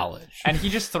reporter, Knowledge. and he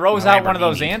just throws out one of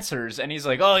those Lamborghini. answers, and he's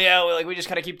like, "Oh yeah, we just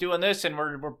gotta keep doing this, and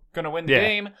we're gonna win the Yeah.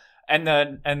 game." And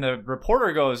the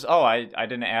reporter goes, "Oh, I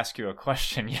didn't ask you a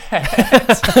question yet."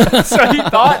 So he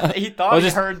thought Well, he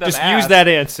heard them just ask. use that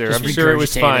answer. Just I'm sure it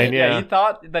was regurgitate fine. it. Yeah. He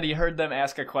thought that he heard them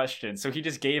ask a question, so he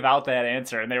just gave out that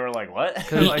answer, and they were like, "What?"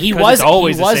 He 'cause was it's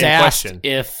always he the was same asked question.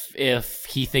 if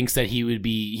he thinks that he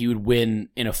would win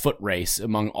in a foot race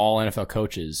among all NFL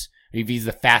coaches if he's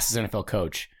the fastest NFL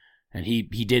coach, and he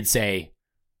did say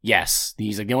yes.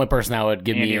 He's like the only person that would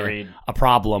give Andy me Reid. a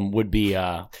problem would be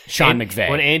Sean McVay.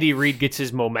 When Andy Reid gets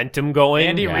his momentum going.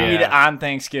 Andy Yeah. Reid on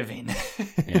Thanksgiving.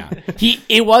 Yeah,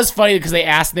 it was funny because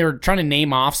they were trying to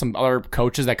name off some other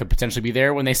coaches that could potentially be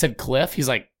there. When they said Cliff, he's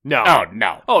like, No. oh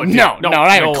no, Oh, no, no,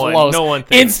 not even no one- close. no one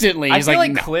thinks- Instantly, I he's feel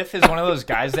like no. Cliff is one of those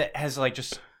guys that has like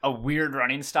just a weird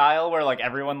running style where like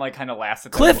everyone like kind of laughs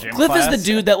at them in gym Cliff is class. the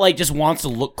dude that like just wants to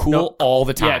look cool all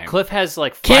the time. Yeah, Cliff has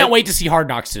like Can't wait to see Hard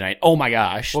Knocks tonight. Oh my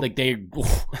gosh.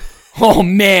 Oh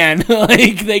man.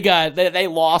 Like they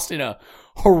lost in a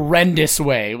horrendous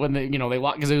way when they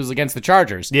lost because it was against the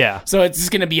Chargers. Yeah. So it's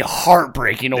just going to be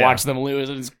heartbreaking to Yeah. watch them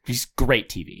lose. It's great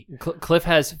TV. Cliff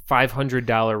has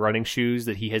 $500 running shoes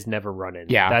that he has never run in.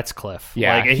 Yeah. That's Cliff.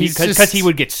 Yeah, he's because just- he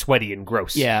would get sweaty and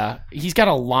gross. Yeah. He's got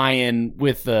a lion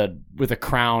with a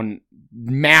crown,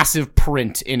 massive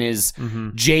print in his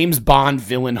James Bond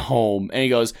villain home. And he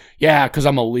goes, yeah, because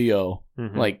I'm a Leo.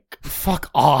 Like,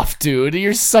 fuck off, dude.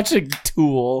 You're such a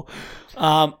tool.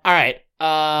 All right.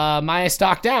 My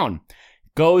stock down.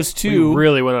 goes to We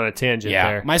really went on a tangent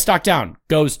there. my stock down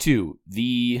goes to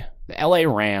the LA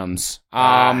Rams.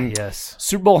 Yes.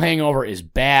 Super Bowl hangover is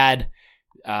bad.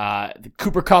 The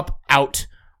Cooper Kupp out,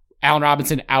 Allen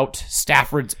Robinson out,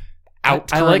 Stafford's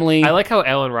out currently. I like how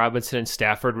Allen Robinson and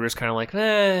Stafford were just kind of like,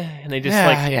 and they just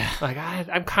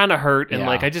I'm kind of hurt, and Yeah.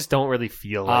 like I just don't really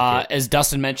feel like it. As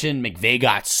Dustin mentioned, McVay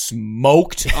got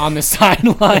smoked on the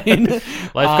sideline.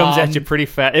 Life comes at you pretty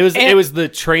fast. It was the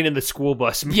train and the school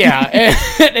bus. Yeah,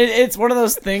 it's one of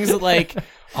those things that like,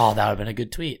 oh, that would have been a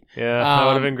good tweet. Yeah, that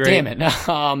would have been great. Damn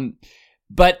it.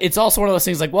 But it's also one of those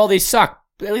things like, well, they suck.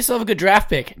 At least they'll have a good draft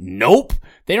pick. Nope.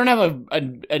 They don't have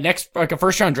a next, like a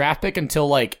first round draft pick until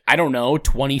like, I don't know,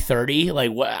 2030. Like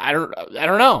what? I don't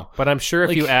know. But I'm sure if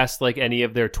Like- you asked like any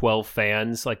of their 12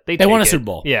 fans, like they want a take it. Super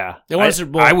Bowl. Yeah, They want a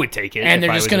Super Bowl. I would take it, And if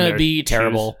they're I just was in gonna their be shoes.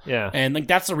 terrible. Yeah, And like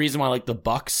that's the reason why like the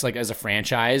Bucks, like as a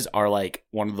franchise, are like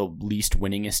one of the least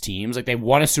winningest teams. Like they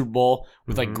won a Super Bowl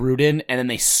with like Gruden, and then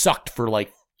they sucked for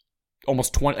like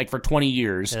almost 20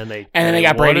 years. and And then they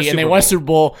got won a Brady, and they Super won a Bowl. Super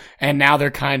Bowl, and now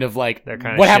they're kind of like, They're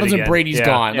kinda what shit happens when again. Brady's Yeah.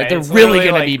 gone? Like they're it's really literally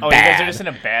going to be like, bad. You guys are just in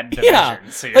a bad division, Yeah.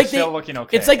 so you're Like still looking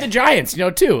okay. It's like the Giants,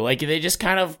 too. Like they just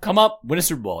kind of come up, win a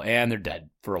Super Bowl, and they're dead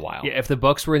for a while. Yeah, if the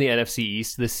Bucks were in the NFC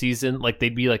East this season, like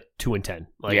they'd be like 2-10.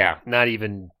 Like, Yeah. not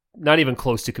even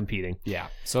close to competing. Yeah.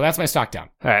 So that's my stock down.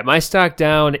 All right, my stock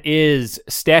down is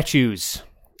statues.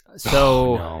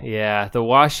 So, Oh, no. yeah, the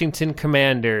Washington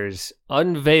Commanders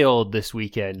unveiled this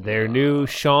weekend their new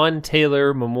Sean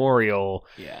Taylor Memorial,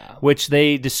 Yeah. which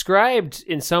they described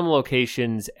in some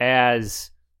locations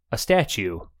as a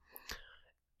statue.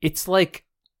 It's like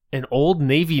an old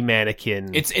Navy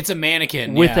mannequin It's a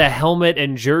mannequin with yeah. a helmet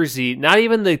and jersey, not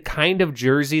even the kind of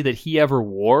jersey that he ever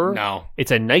wore. No.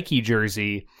 It's a Nike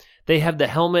jersey. They have the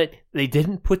helmet. They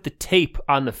didn't put the tape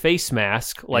on the face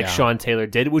mask like Yeah. Sean Taylor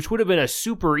did, which would have been a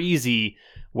super easy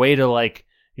way to like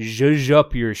zhuzh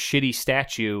up your shitty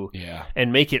statue Yeah.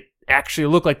 and make it actually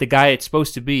look like the guy it's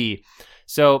supposed to be.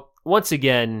 So once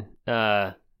again,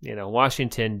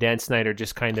 Washington, Dan Snyder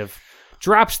just kind of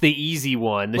drops the easy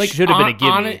one. This should have been a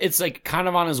gimme. It's like kind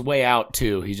of on his way out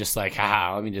too. He's just like,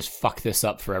 haha, let me just fuck this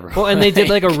up for everyone. Well, and they did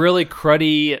like a really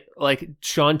cruddy like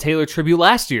Sean Taylor tribute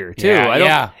last year too.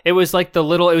 Yeah, It was like it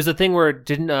was the thing where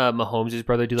didn't Mahomes'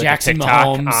 brother do like Jackson a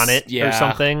TikTok Mahomes on it or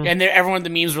something? And everyone, the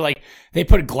memes were like, they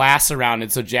put glass around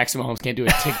it so Jackson Mahomes can't do a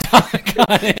TikTok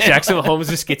on it. Jackson Mahomes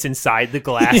just gets inside the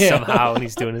glass Yeah. somehow and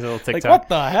he's doing his little TikTok. Like, what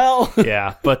the hell?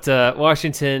 Yeah, but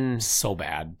Washington So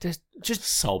bad. Just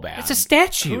so bad. it's a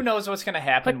statue. Who knows what's going to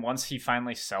happen once he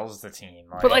finally sells the team?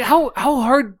 But like how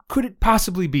hard could it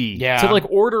possibly be Yeah. to like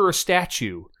order a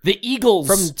statue The Eagles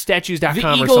from statues.com the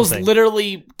or Eagles something?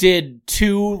 literally did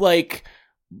two like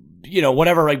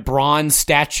whatever like bronze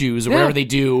statues or Yeah. whatever they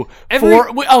do Every-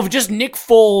 of just Nick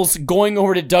Foles going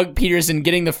over to Doug Peterson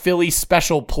getting the Philly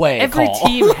special play. Every call.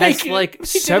 team has they like did a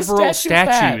several statue of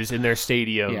that. statues in their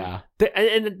stadium. Yeah.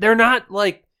 And they're not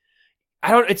like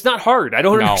it's not hard. I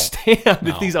don't No. understand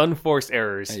No. these unforced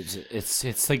errors.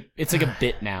 It's like a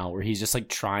bit now where he's just like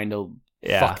trying to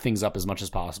Yeah. fuck things up as much as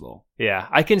possible. Yeah,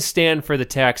 I can stand for the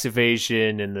tax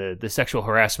evasion and the sexual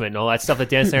harassment and all that stuff that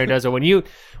Dan Snyder does. But when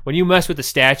you mess with the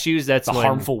statues, that's The when,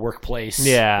 harmful workplace.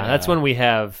 Yeah, that's when we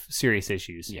have serious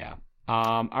issues. Yeah.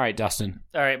 All right, Dustin.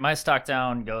 All right, my stock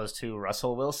down goes to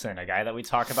Russell Wilson, a guy that we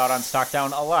talk about on stock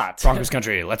down a lot. Broncos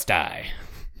country, let's die.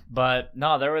 But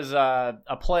no, there was a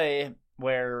play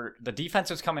where the defense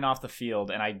was coming off the field,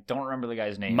 and I don't remember the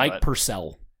guy's name. Mike but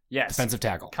Purcell, yes, defensive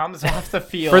tackle. comes off the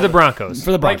field For the Broncos.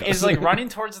 For the Broncos. Like is like running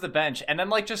towards the bench, and then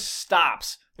like just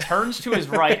stops, turns to his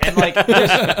right, and like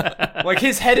just like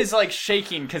his head is like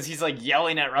shaking because he's like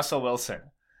yelling at Russell Wilson.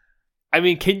 I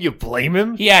mean, can you blame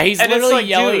him? Yeah, he's And it's literally like,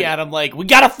 yelling dude. at him like, "We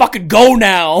gotta fucking go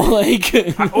now!" Like,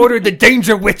 I ordered the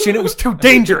Danger Witch and it was too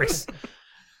dangerous.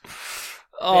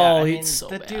 oh, Yeah, he's so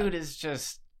the bad. dude is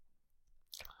just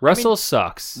Russell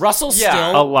sucks. Russell Yeah,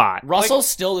 still a lot. Russell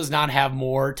still does not have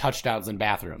more touchdowns than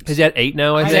bathrooms. He's at 8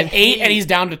 now, I He's at think. 8, and he's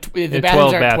down to the Yeah,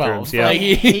 bathrooms 12 are at 12. bathrooms, yeah. Like,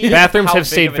 he- Bathrooms How have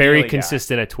big stayed of a deal very he got.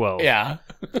 consistent at 12. yeah.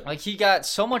 like he got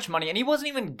so much money, and he wasn't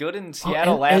even good in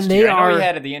Seattle and last they year. I know are- he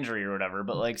had the injury or whatever,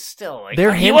 but like still, like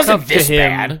They're He wasn't handcuffed this to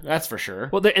him. bad, that's for sure.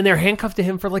 Well, they're handcuffed to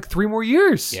him for like 3 more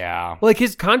years. Yeah. Like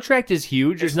his contract is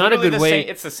huge. There's it's not a literally good the way. same-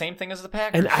 it's the same thing as the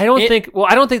Packers. And I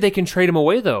don't think they can trade him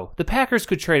away though. The Packers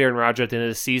could trade Aaron Rodgers at the end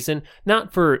of the season,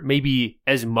 not for maybe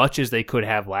as much as they could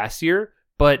have last year,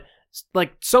 but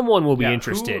like someone will be Yeah,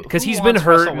 interested who because he's been wants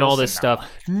hurt Russell and all this Wilson now?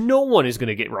 stuff. No one is going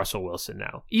to get Russell Wilson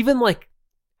now. Even like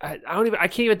I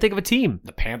can't even think of a team.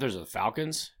 The Panthers or the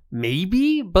Falcons?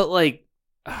 Maybe, but like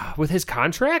with his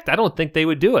contract, I don't think they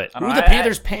would do it. I Who don't are know, the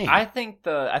Panthers paying? I think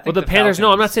the The Panthers,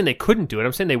 no, I'm not saying they couldn't do it.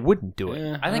 I'm saying they wouldn't do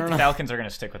it. I think don't the know. Falcons are going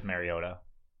to stick with Mariota.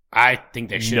 I think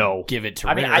they should No. give it to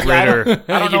I mean, Ritter. I Ritter.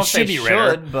 don't know It if should they be Ritter.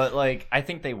 should, but like I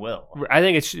think they will. I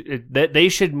think that they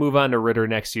should move on to Ritter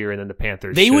next year, and then the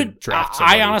Panthers They should would draft I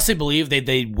somebody. honestly believe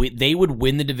they would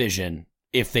win the division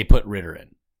if they put Ritter in.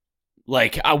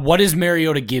 Like, what does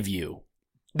Mariota give you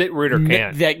that Ritter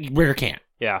can't. that Ritter can't?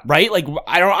 Yeah, Right? Like,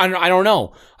 I don't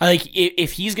know. Like,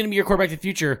 if he's going to be your quarterback in the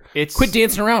future, it's quit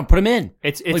dancing around. Put him in.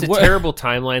 It's Like, a what- terrible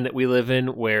timeline that we live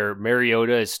in, where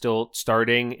Mariota is still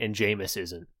starting and Jameis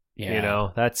isn't. Yeah. You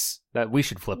know, that we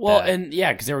should flip Well, that. and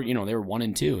yeah, because they were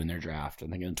 1-2 in their draft. I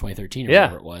think in 2013 or Yeah.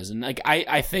 whatever it was, and like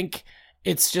I think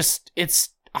it's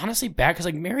honestly bad because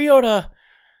like Mariota,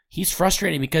 he's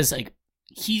frustrating because like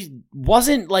he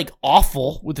wasn't like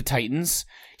awful with the Titans.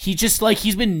 He just like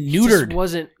he's been He just neutered.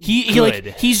 wasn't He good.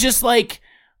 like he's just like.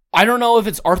 I don't know if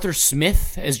it's Arthur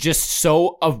Smith is just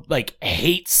so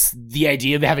hates the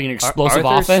idea of having an explosive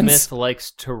Arthur offense. Smith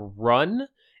likes to run,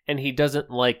 and he doesn't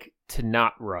like to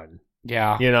not run.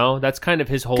 Yeah, You know, that's kind of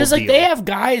his whole. because like deal. they have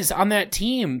guys on that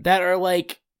team that are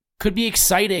like could be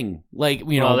exciting. Like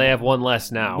Well, they have one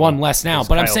less now. one less now. It's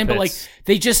But I'm Kyle saying, but like Pitts.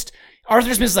 they just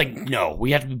Arthur Smith's like, no,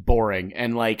 we have to be boring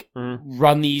and like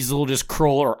run these little just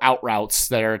curl or out routes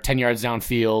that are 10 yards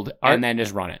downfield and then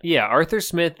just run it. Yeah, Arthur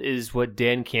Smith is what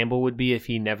Dan Campbell would be if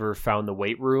he never found the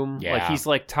weight room. Yeah. Like he's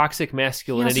like toxic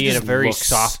masculinity in a just very looks-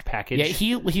 soft package. Yeah,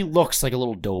 he looks like a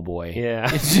little doughboy. Yeah.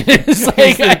 It's just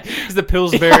like he's the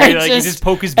Pillsbury. I like you just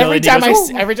poke his belly.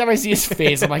 every time I see his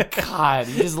face, I'm like, God,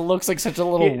 he just looks like such a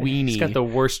little weenie. He's got the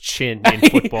worst chin in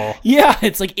football. Yeah,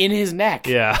 it's like in his neck.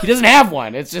 Yeah. He doesn't have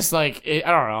one. It's just like I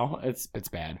don't know. It's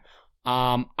bad.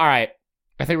 All right.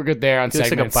 I think we're good there on He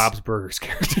looks like a segments. Bob's Burgers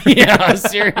character. Yeah,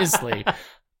 seriously.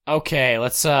 Okay,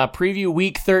 let's preview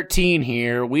week 13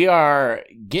 here. We are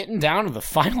getting down to the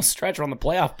final stretch. We're on the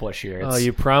playoff push here. Oh,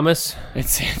 you promise?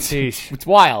 It's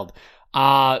wild.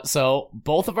 So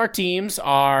both of our teams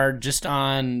are just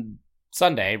on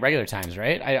Sunday, regular times,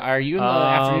 right? Are you in the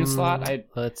afternoon slot?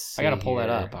 Let's see I gotta pull that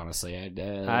here. up, honestly.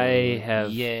 I have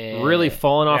really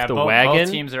fallen off the both wagon.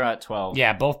 teams are at 12.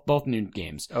 Yeah, both noon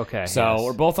games. Okay. So yes.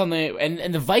 we're both on the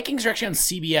and the Vikings are actually on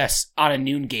CBS on a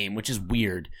noon game, which is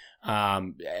weird.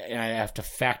 And I have to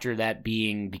factor that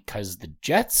being because the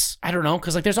Jets. I don't know,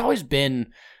 because like there's always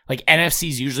been like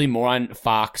NFC's usually more on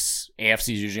Fox,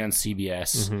 AFC's usually on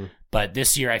CBS, Mhm. but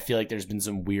this year I feel like there's been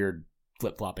some weird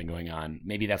flip flopping going on.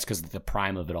 Maybe that's because the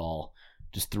prime of it all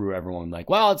just threw everyone like,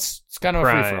 well, it's kind of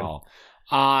a free for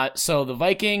all. So the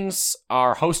Vikings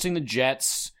are hosting the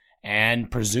Jets. And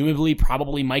presumably,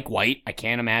 probably Mike White. I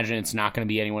can't imagine it's not going to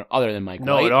be anyone other than Mike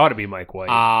No, White. it ought to be Mike White.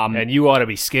 And you ought to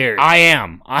be scared. I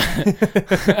am.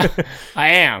 I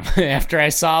am. After I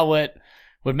saw what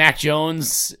Mac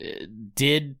Jones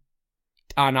did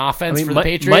on offense for the Mike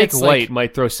Patriots, like, White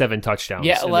might throw 7 touchdowns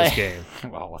in like, this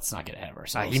game. Well, let's not get ahead of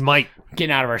ourselves. He might. Get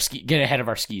ahead of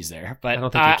our skis there. But I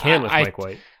don't think he can with Mike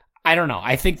White. I don't know.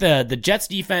 I think the Jets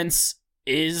defense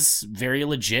is very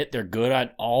legit. They're good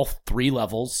at all 3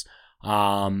 levels.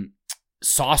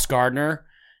 Sauce Gardner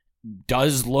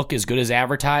does look as good as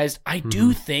advertised. I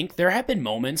do think there have been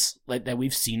moments like that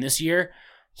we've seen this year.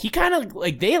 He kind of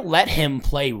like they let him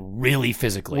play really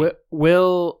physically.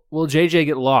 Will JJ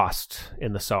get lost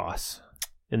in the sauce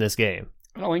in this game?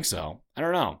 I don't think so. I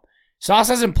don't know. Sauce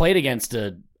hasn't played against I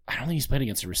don't think he's played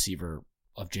against a receiver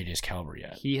of JJ's caliber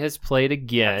yet. He has played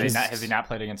against. Has he not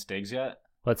played against Diggs yet?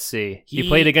 Let's see. He He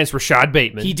played against Rashad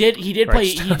Bateman. He did play.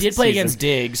 He start did the play season. against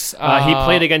Diggs. He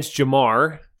played against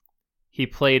Jamar. He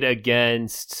played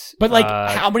against. But like,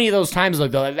 how many of those times?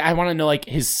 Like, though, I want to know like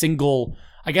his single.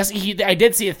 I guess I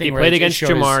did see a thing. He where played it against shows-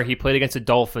 Jamar. He played against the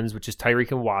Dolphins, which is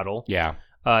Tyreek and Waddle. Yeah,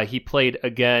 He played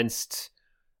against.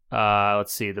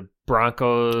 Let's see, the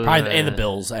Broncos probably and the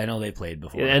Bills. I know they played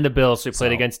before. and the Bills. So he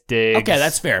played against Diggs. Okay,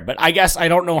 that's fair. But I guess I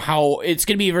don't know how it's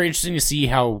going to be very interesting to see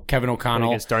how Kevin Played O'Connell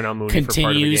against Darnell Mooney for part of the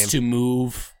continues game. to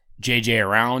move JJ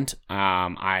around.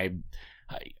 I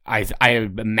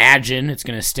imagine it's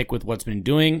going to stick with what's been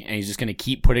doing, and he's just going to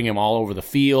keep putting him all over the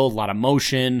field, a lot of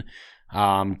motion.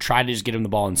 Try to just get him the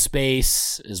ball in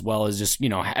space, as well as just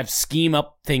have scheme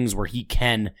up things where he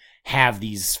can have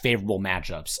these favorable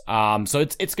matchups. So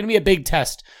it's going to be a big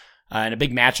test and a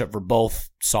big matchup for both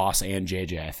Sauce and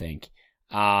JJ. I think.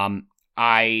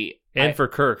 For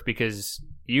Kirk, because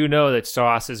that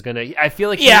Sauce is going to... I feel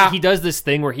like he does this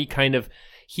thing where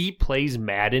he plays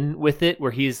Madden with it,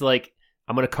 where he's like,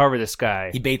 I'm going to cover this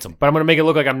guy. He baits him. But I'm going to make it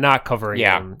look like I'm not covering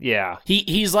him. Yeah.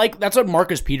 He's like, that's what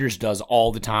Marcus Peters does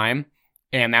all the time.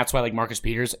 And that's why like Marcus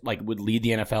Peters like would lead the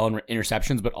NFL in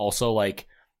interceptions, but also like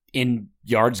in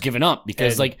yards given up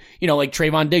because, And- like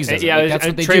Trayvon Diggs does. Yeah, Like, that's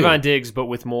what they Trayvon do. Diggs, but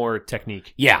with more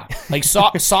technique. Yeah, like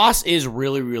Sauce is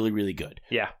really, really, really good.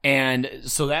 Yeah. And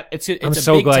so that it's I'm a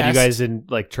so big glad test. you guys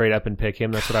didn't like trade up and pick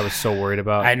him. That's what I was so worried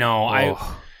about. I know.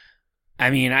 Oh. I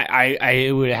mean,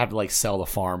 I would have to like sell the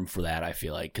farm for that. I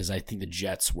feel like because I think the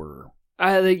Jets were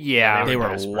Yeah, they were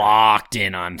desperate. locked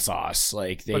in on Sauce.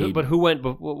 Like they, but who went?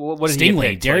 What did he Stingley,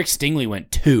 pick? Derek Stingley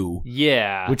went 2.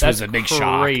 Yeah, Which that's was a big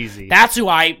shock. crazy. That's who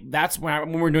that's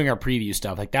when we were doing our preview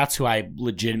stuff. Like that's who I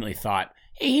legitimately thought,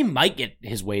 hey, he might get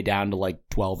his way down to like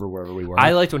 12 or wherever we were.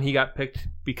 I liked when he got picked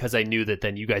because I knew that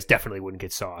then you guys definitely wouldn't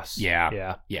get Sauce.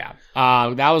 Yeah.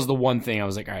 That was the one thing I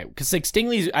was like, all right, because like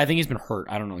Stingley's, I think he's been hurt.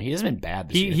 I don't know. He hasn't been bad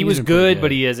this year. He was He's been pretty good, but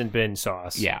he hasn't been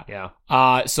Sauce. Yeah.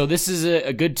 Yeah. So this is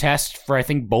a good test for I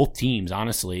think both teams,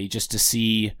 honestly, just to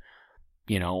see,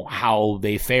 how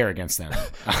they fare against them.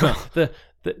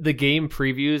 The game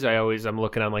previews, I'm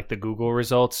looking on like the Google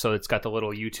results, so it's got the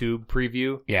little YouTube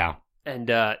preview. Yeah. And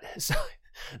so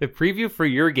the preview for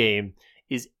your game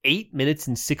is 8 minutes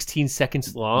and 16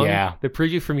 seconds long. Yeah. The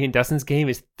preview for me and Dustin's game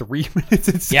is 3 minutes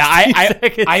and 16 Yeah,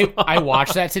 seconds long. I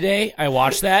watched that today. I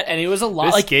watched that, and it was a lot.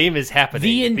 This like game is happening.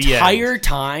 the end. entire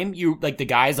time, you like the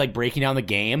guys like breaking down the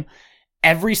game.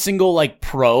 Every single like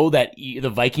pro that the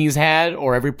Vikings had,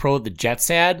 or every pro that the Jets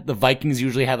had, the Vikings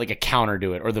usually had like a counter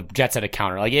to it, or the Jets had a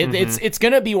counter. Like it's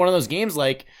gonna be one of those games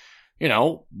like,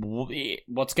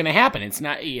 what's gonna happen? It's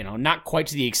not not quite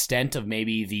to the extent of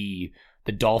maybe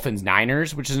the Dolphins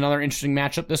Niners, which is another interesting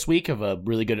matchup this week of a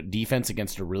really good defense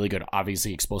against a really good,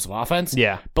 obviously explosive offense.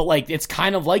 Yeah. But like it's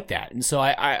kind of like that, and so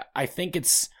I think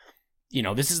it's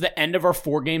this is the end of our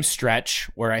 4-game stretch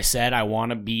where I said I want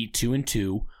to be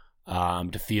 2-2.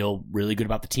 To feel really good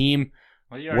about the team.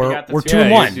 Well, you already got the We're two.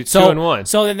 2-1. you're So 2-1.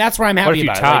 So then that's where I'm What happy if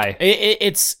you about tie? it.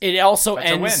 Like, it also That's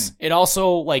a ends. win. It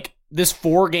also like this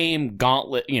 4-game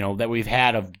gauntlet, that we've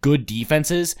had of good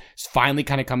defenses is finally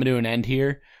kind of coming to an end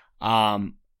here. I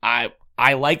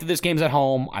like that this game's at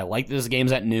home. I like that this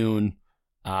game's at noon.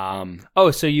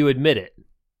 Oh, so you admit it?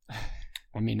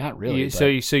 I mean, not really. So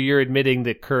you're admitting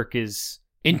that Kirk is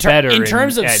in better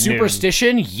terms of at noon.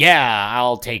 superstition, yeah,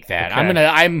 I'll take that.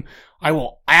 Okay. I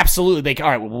will absolutely make. All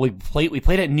right, well, we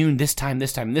played at noon this time.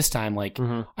 Like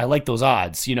I like those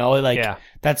odds. Yeah.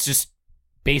 That's just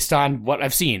based on what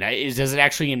I've seen. Does it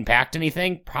actually impact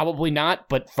anything? Probably not.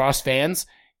 But for us fans,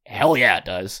 hell yeah, it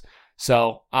does.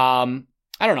 So I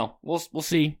don't know. We'll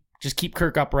see. Just keep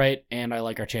Kirk upright, and I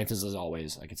like our chances as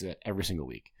always. I can see that every single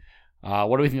week.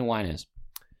 What do we think the line is?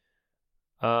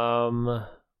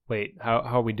 Wait, how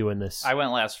are we doing this? I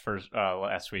went last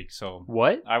week, so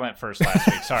What? I went first last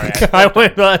week. Sorry, I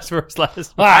went first last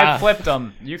week. I flipped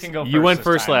them. You can go. First You went this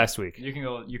first time. last week. You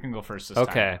can go first this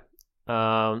Okay.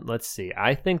 time. Let's see.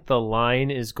 I think the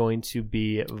line is going to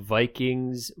be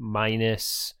Vikings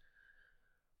minus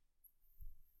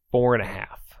 4.5.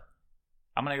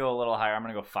 I'm gonna go a little higher. I'm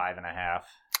gonna go 5.5.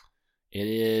 It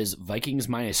is Vikings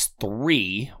minus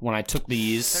 3 when I took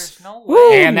these. There's no Woo!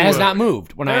 way. And that has not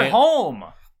moved. When They're home.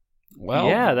 Well,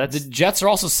 Yeah, that's- the Jets are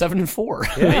also 7-4.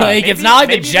 Yeah. Like it's Maybe- not like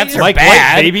the maybe Jets these- are Mike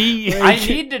bad. White, baby. I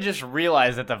need to just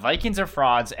realize that the Vikings are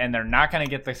frauds and they're not going to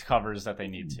get the covers that they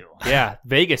need to. Yeah,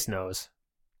 Vegas knows.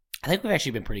 I think we've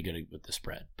actually been pretty good with the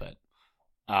spread, but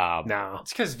No.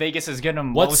 It's because Vegas is getting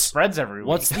them low What's- spreads every week.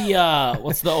 what's the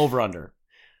over under?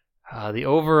 The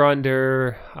over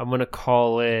under, I'm going to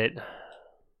call it.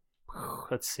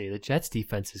 Let's see. The Jets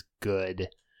defense is good.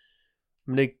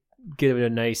 I'm going to give it a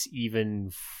nice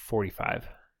even 45.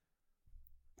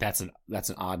 That's an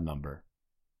odd number.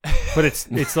 But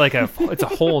it's like a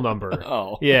whole number.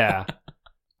 Oh. Yeah.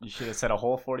 You should have said a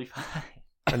whole 45.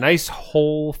 A nice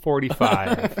whole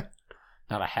 45.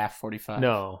 Not a half 45?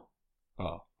 No.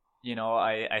 Oh.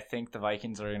 I think the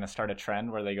Vikings are going to start a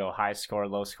trend where they go high score,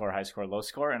 low score, high score, low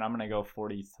score, and I'm going to go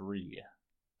 43.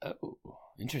 Oh,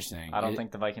 interesting. I don't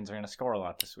think the Vikings are going to score a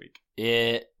lot this week.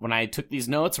 When I took these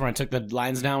notes, when I took the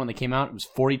lines down when they came out, it was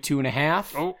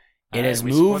 42.5. Oh, It has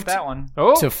we moved split that one.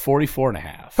 Oh. to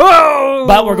 44.5. Oh!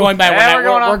 But we're going by Yeah, when we're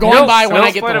going we're off- going Nope, by when nope,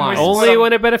 I get split the 'em, we lines. split Only 'em.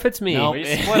 when it benefits me. No, We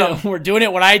split 'em. we're doing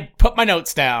it when I put my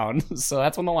notes down. So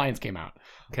that's when the lines came out.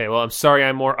 Okay, well, I'm sorry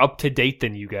I'm more up to date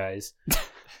than you guys. I'm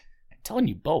telling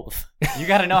you both. You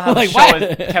got to know how the Like, show what?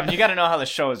 is, Kevin. You got to know how the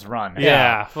show is run.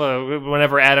 Yeah. Well,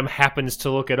 whenever Adam happens to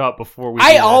look it up before we I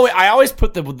do this. always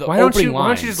put the Why don't opening you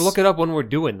lines. just look it up when we're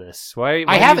doing this? Why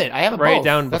I do have you it. I have it write both. it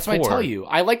down That's before? what I tell you.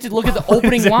 I like to look at the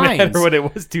opening Does it lines. matter what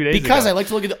it was 2 days Because I ago? like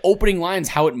to look at the opening lines,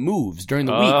 how it moves during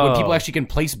the week when Oh. people actually can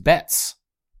place bets.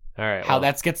 All right. How well,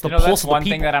 that gets the That's pulse of the one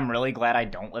people. thing that I'm really glad I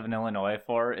don't live in Illinois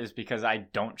for is because I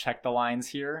don't check the lines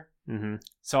here. Mm-hmm.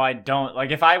 So I don't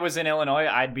like if I was in Illinois,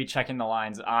 I'd be checking the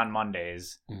lines on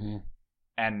Mondays,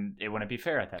 and it wouldn't be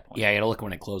fair at that point. Yeah, you gotta look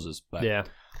when it closes. But Yeah.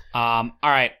 all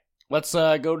right, let's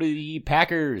go to the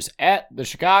Packers at the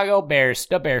Chicago Bears.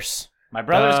 The Bears. My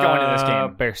brother's going to this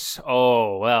game. Bears.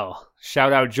 Oh, well.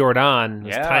 Shout out Jordan.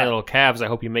 His Yeah. tiny little calves. I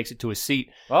hope he makes it to his seat.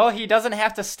 Well, he doesn't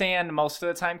have to stand most of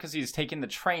the time because he's taking the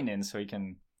train in, so he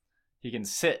can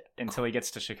sit until he gets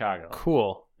to Chicago.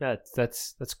 Cool. That's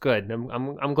good.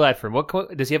 I'm glad for him.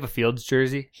 What does he have a Fields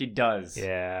jersey? He does.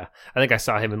 Yeah, I think I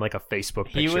saw him in like a Facebook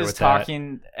picture. He was with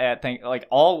talking at the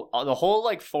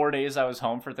whole 4 days I was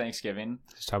home for Thanksgiving.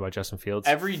 Just talk about Justin Fields.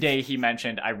 Every day he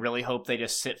mentioned, I really hope they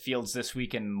just sit Fields this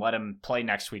week and let him play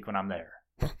next week when I'm there.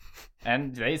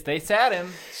 And they sat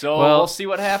him, so we'll see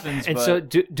what happens. And but so,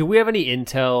 do we have any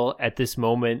intel at this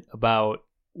moment about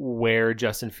where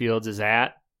Justin Fields is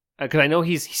at? Because I know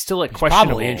he's still like questionable.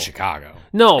 Probably in Chicago.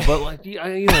 No, but like you know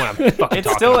what I'm fucking it's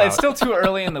talking still about. it's still too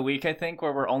early in the week, I think,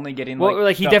 where we're only getting well,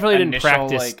 like he the definitely didn't initial,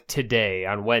 practice today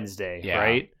on Wednesday, Yeah.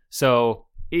 right? So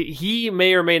he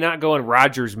may or may not go, and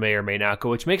Rodgers may or may not go,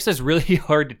 which makes this really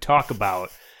hard to talk about.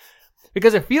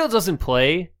 Because if Fields doesn't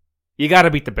play, you got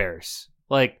to beat the Bears.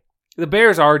 Like the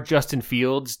Bears are Justin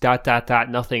Fields. ...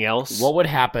 Nothing else. What would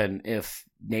happen if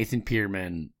Nathan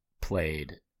Peterman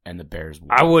played and the Bears won?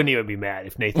 I wouldn't even be mad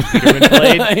if Nathan Peterman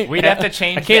played. We'd have to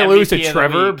change. I can't the lose MVP to of the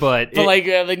Trevor, week. but Like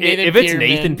if Nathan it's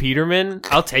Nathan Peterman,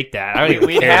 I'll take that. I don't even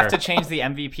We'd care. have to change the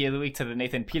MVP of the week to the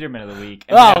Nathan Peterman of the week.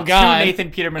 And Oh, we'd have God. two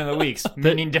Nathan Peterman of the weeks,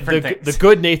 meaning different things. The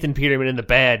good Nathan Peterman and the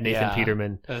bad Nathan Yeah.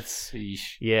 Peterman. That's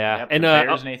Yeah, Yep, and the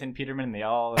Bears Nathan Peterman, the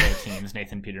all other teams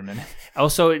Nathan Peterman.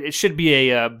 also it should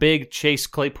be a big Chase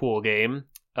Claypool game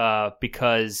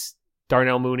because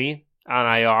Darnell Mooney on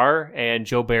IR and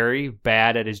Joe Barry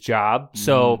bad at his job.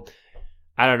 So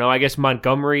I don't know. I guess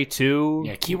Montgomery too.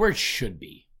 Yeah, keyword should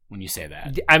be when you say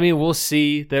that. I mean, we'll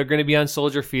see. They're going to be on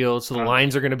Soldier Field, so the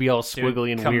lines are going to be all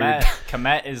squiggly and weird.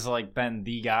 Komet is been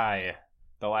the guy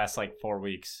the last 4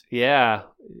 weeks. Yeah,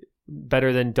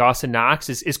 better than Dawson Knox.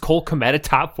 Is Cole Kmet a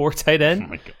top 4 tight end? Oh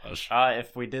my gosh.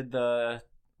 If we did the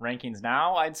rankings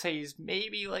now, I'd say he's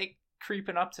maybe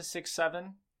creeping up to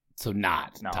 6'7". So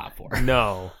not No. top 4.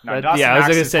 No. No, Dawson I was Knox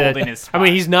going to is say holding that. his I mean,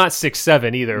 spot. he's not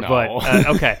 6'7" either, No. but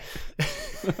okay.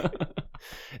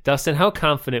 Dustin, how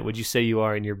confident would you say you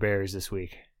are in your Bears this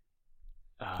week?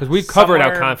 Because we've covered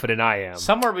how confident I am.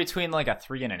 Somewhere between a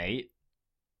 3 and an 8.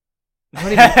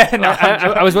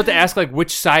 I was about to ask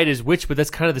which side is which, but that's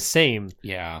kind of the same.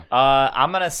 Yeah.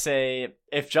 I'm gonna say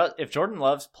if Jordan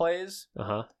Love plays,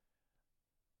 Uh-huh.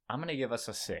 I'm gonna give us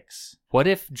a 6, What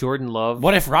if Jordan Love?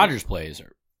 What if Rodgers plays?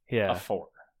 Yeah. a 4.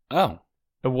 Oh.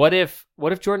 And what if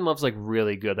Jordan Love's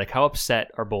really good? How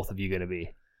upset are both of you going to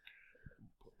be?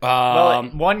 Well,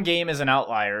 one game is an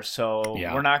outlier, so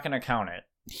Yeah. we're not gonna count it.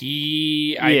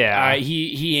 he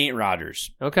ain't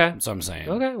Rodgers. Okay. That's what I'm saying.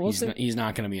 Okay, we'll see. He's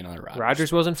not going to be another Rodgers.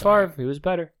 Rodgers wasn't Sorry. Favre. He was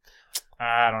better.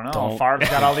 I don't know. Don't. Favre's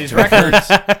got all these records.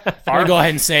 I'm gonna go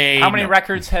ahead and say How many no.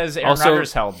 records has Aaron Also-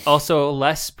 Rodgers held? Also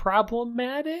less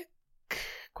problematic?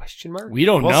 Question mark? We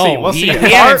don't We'll know. see. We'll see.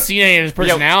 We haven't seen any of his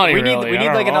personality. we need really. we I need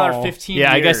don't another know. 15 Yeah,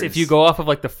 years. I guess if you go off of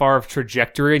the Favre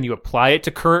trajectory and you apply it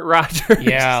to current Rodgers.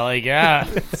 Yeah, dude, Yeah,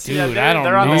 I don't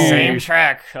they're know. on the same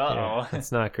track. Yeah, Uh-oh.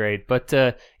 it's not great. But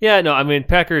I mean,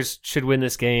 Packers should win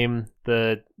this game.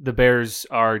 The Bears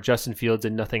are Justin Fields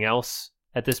and nothing else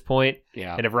at this point.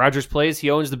 Yeah. And if Rodgers plays, he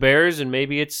owns the Bears, and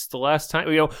maybe it's the last time.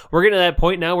 We're getting to that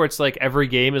point now where it's every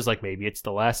game is maybe it's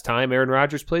the last time Aaron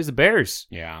Rodgers plays the Bears.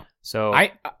 Yeah. So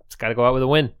I it's got to go out with a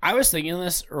win. I was thinking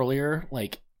this earlier,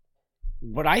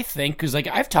 what I think, because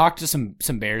I've talked to some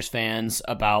Bears fans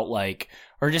about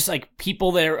or just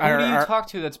people that Who do you are talk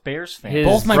to that's Bears fan? His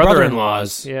both my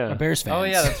brother-in-laws, brother-in-laws yeah. are Bears fans. Oh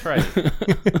yeah, that's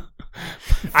right.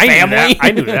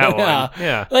 I knew that Yeah. one.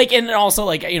 Yeah. And also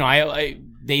I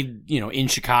they in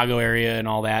Chicago area and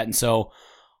all that, and so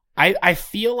I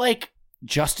feel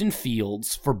Justin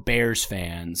Fields for Bears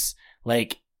fans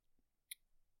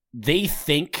they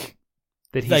think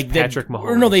That he's Patrick Mahomes.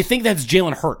 or no, they think that's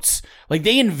Jalen Hurts.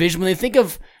 They envision when they think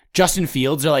of Justin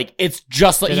Fields, they're it's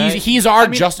just he's our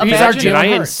Justin. He's our Did I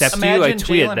Jalen Hurts. incept you? I Imagine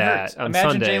tweeted Jalen that Hurts. on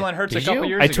Imagine Sunday. Jalen Hurts Did a couple you?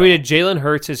 years I ago. tweeted Jalen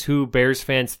Hurts is who Bears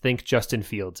fans think Justin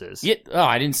Fields is. Yeah,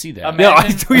 I didn't see that. No, I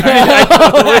tweeted.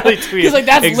 I literally tweeted. Because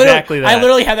that's exactly literally, that. I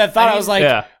literally had that thought. I was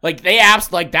Yeah. they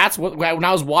asked, that's what when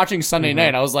I was watching Sunday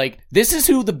night. I was this is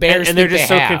who the Bears and they're think just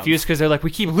they so have. confused because they're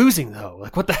we keep losing though.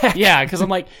 What the heck? Yeah, because I'm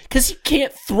because he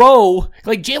can't throw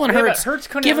Jalen Yeah, but Hurts. Hurts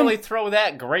couldn't give him- really throw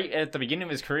that great at the beginning of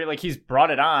his career. He's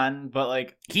brought it on,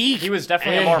 but he was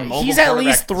definitely a more mobile he's at quarterback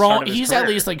least at the thrown. start of his He's at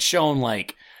career. least shown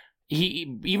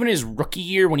he even his rookie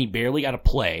year when he barely got to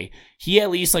play, he at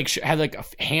least like had like a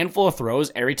handful of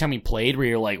throws every time he played where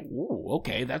you're like, "Ooh,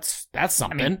 okay, that's I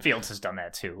something." mean, Fields has done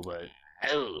that too, but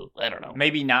I don't know.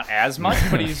 maybe not as much.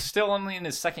 But he's still only in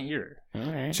his second year. All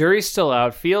right. Jury's still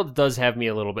out. Fields does have me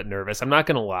a little bit nervous. I'm not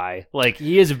gonna lie. Like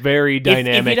he is very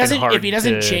dynamic and hard. If he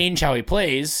doesn't to... change how he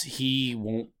plays, he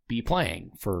won't be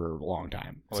playing for a long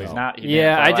time. Well, So, he's not. He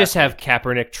Yeah, didn't play I just last have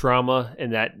Kaepernick trauma,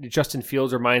 and that Justin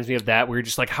Fields reminds me of that. Where you're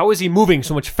just like, how is he moving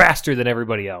so much faster than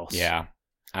everybody else? Yeah,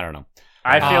 I don't know.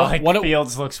 I feel like what it-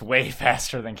 Fields looks way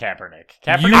faster than Kaepernick.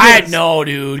 I Kaepernick is know,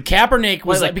 dude. Kaepernick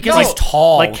was Like, because no, he's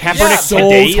tall. like He's Kaepernick so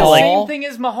today, tall. like- same thing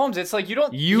as Mahomes. It's like he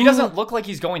doesn't look like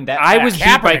he's going that I fast. was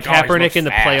beat by Kaepernick always Kaepernick looks in the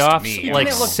fast to playoffs me. He like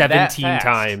didn't look that 17 fast.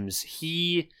 times.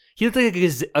 He looked like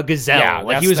a gazelle. Yeah, like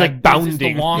that's- he was that- like that's bounding.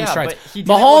 the long Yeah, strides. but he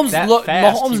didn't look that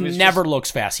fast. He Mahomes was never just-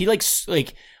 looks fast. He like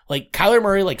Kyler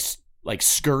Murray like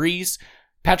scurries.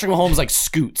 Patrick Mahomes like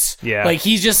scoots. Yeah. like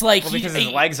he's just like Well, because his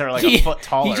legs are like a foot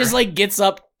taller. He just like gets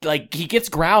up. Like he gets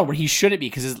ground when he shouldn't be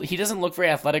because he doesn't look very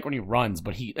athletic when he runs.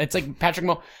 But it's like Patrick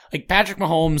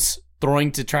Mahomes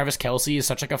throwing to Travis Kelce is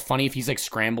such like a funny if he's like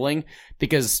scrambling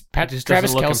because just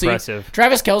Travis doesn't look Kelce impressive.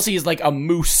 Travis Kelce is like a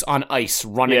moose on ice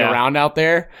running Yeah. around out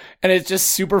there, and it's just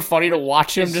super funny to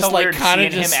watch him It's just so like weird kind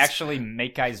of seeing just him actually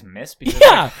make guys miss. Because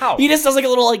yeah. like, how? He just does like a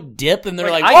little like dip, and they're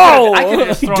Like, like, I could've "Whoa!"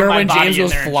 just thrown my Derwin body James in goes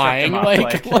there and tripped flying. him up, Like,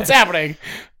 like- what's happening?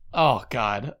 Oh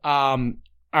God. All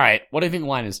right. What do you think the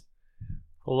line is?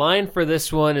 The line for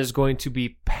this one is going to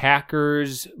be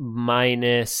Packers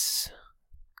minus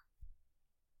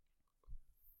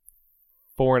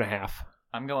 4.5.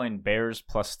 I'm going Bears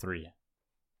 +3.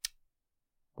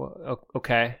 Well,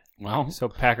 okay, Well, so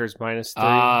Packers minus 3.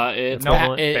 it's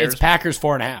No, it's Bears. Packers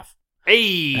 4.5. Hey,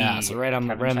 Yeah, so right on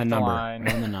the Kevin checked the number. line.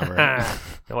 Right on the number.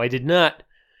 no, I did not.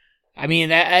 I mean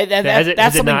that Has it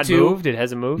that's something not too. moved? It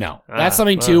hasn't moved. No, that's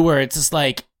something too where it's just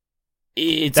like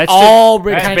it's That's all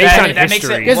that's kind based of, on that makes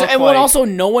history. it because look and like, also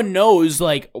no one knows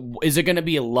like is it going to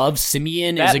be a Love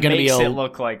Simeon? that Is it going to be makes a? it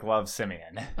look like Love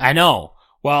Simeon. I know.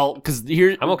 Well, because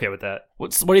here I'm okay with that.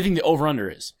 what do you think the over under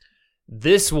is?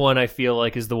 This one I feel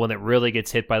like is the one that really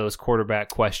gets hit by those quarterback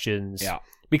questions. Yeah.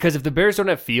 Because if the Bears don't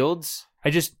have Fields, I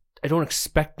don't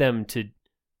expect them to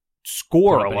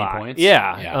score Put a up any lot. points?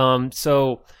 Yeah. Yeah.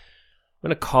 So I'm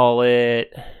gonna call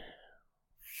it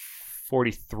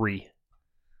 43.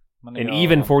 I'm gonna An go-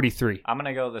 even 43. I'm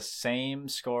gonna go the same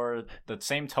score, the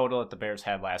same total that the Bears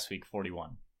had last week,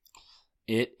 41.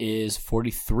 It is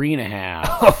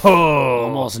 43.5. Oh,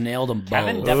 Almost nailed them both.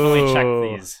 Kevin definitely Oh. checked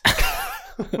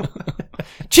these.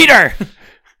 Cheater.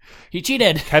 He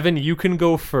cheated. Kevin, you can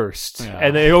go first. Yeah.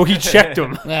 And then, he checked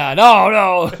him. Yeah,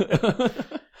 no.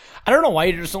 I don't know why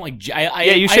you just don't like.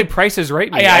 You should Price is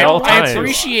Right me Yeah, at all I times.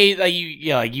 appreciate that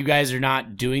you guys are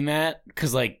not doing that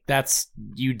because like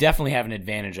you definitely have an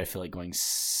advantage. I feel like going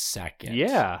second.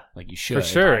 Yeah, like you should for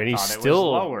sure. I And thought it was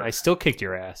lower. I still kicked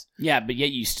your ass. Yeah, but yet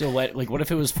you still let like. What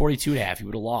if it was 42.5? You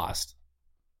would have lost.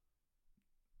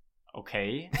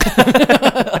 Okay.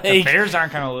 The Bears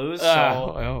aren't gonna lose,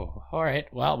 so all right.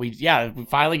 Well, we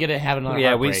finally get to have another. Yeah,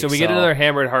 heartbreak, we get another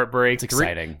hammered heartbreak. It's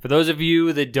exciting. For those of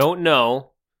you that don't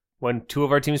know, when two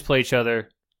of our teams play each other,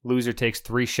 loser takes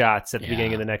 3 shots at the Yeah.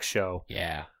 beginning of the next show.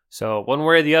 Yeah, So one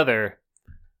way or the other,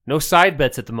 no side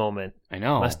bets at the moment, I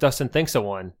know. unless Dustin thinks of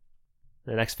one.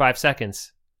 In the next 5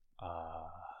 seconds.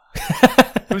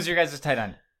 who's your guys' tight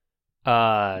end?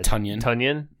 Tunyon.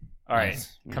 Tunyon, All right,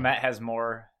 Nice. Komet has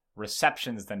more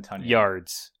receptions than Tunyon.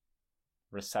 yards,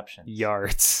 Receptions.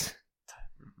 yards,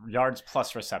 Yards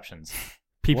plus receptions.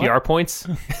 PPR points.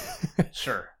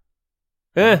 Sure.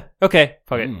 Okay,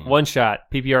 fuck it. Mm. One shot,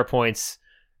 PPR points.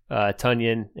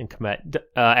 Tunyon and Komet.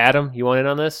 Adam, you want in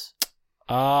on this?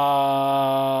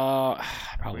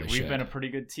 Probably We've should. been a pretty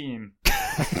good team.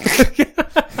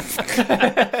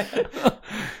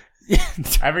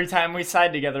 Every time we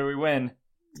side together, we win.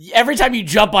 Every time you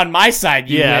jump on my side,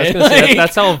 you Yeah, I was win. gonna say,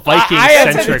 that's how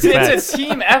Viking-centric It's bets. a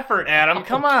team effort, Adam.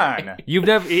 Come on. You've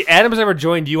never Adam's never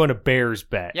joined you on a Bears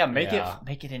bet. Yeah, make Yeah.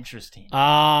 it interesting.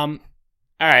 All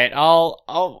right,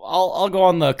 I'll go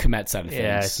on the Komet side of things.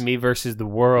 Yeah, it's me versus the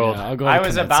world. Yeah, I'll go on I the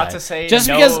was Komet about side. to say just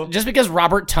no. because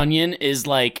Robert Tunyon is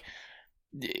like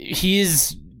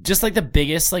he's just like the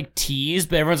biggest like tease,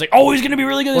 but everyone's like, oh, he's gonna be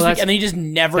really good this Well, week, and then he just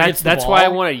never gets the That's ball. why I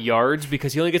wanted yards,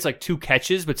 because he only gets like 2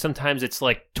 catches, but sometimes it's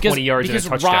like 20 yards and a because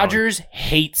touchdown. Rodgers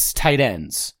hates tight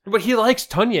ends, But he likes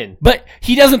Tunyon. but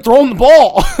he doesn't throw him the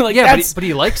ball. Like Yeah, that's, but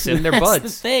he likes him. They're that's buds. the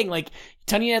thing. Like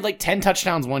Tunyon had like 10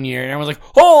 touchdowns one year, and everyone's like,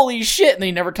 holy shit, and then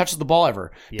he never touches the ball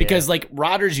ever. Yeah. Because like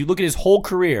Rodgers, you look at his whole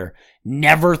career,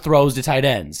 never throws to tight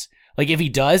ends. Like if he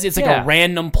does, it's like Yeah, a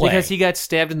random play. Because he got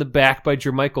stabbed in the back by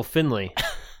Jermichael Finley.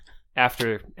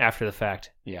 after the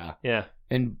fact. Yeah. Yeah.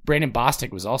 And Brandon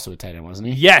Bostic was also a tight end, wasn't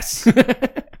he? Yes,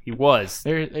 he was.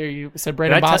 There you said Did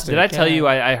Brandon Bostic. Did I tell you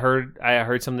I heard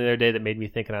something the other day that made me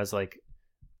think, and I was like,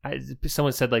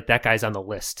 someone said like that guy's on the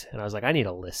list, and I was like, I need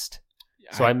a list.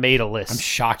 So I made a list. I'm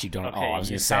shocked you don't. Okay, I was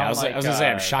you gonna say. I was sound gonna like, say.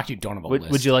 I'm shocked you don't have a list.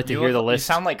 Would you like to hear the list?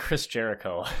 You sound like Chris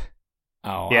Jericho.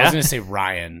 Oh, Yeah? I was gonna say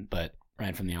Ryan, but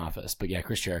Ryan from The Office. But yeah,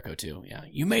 Chris Jericho too. Yeah,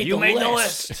 you made the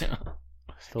list.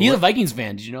 He's a Vikings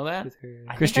fan. Did you know that?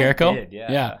 I Chris think I Jericho. did,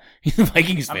 yeah. He's a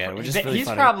Vikings fan, which is really he's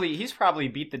funny. probably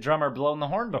beat the drummer blowing the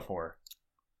horn before.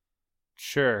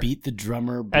 Sure. Beat the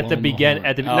drummer At the blowing begin,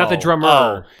 horn. not the drummer,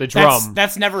 Oh, the drum.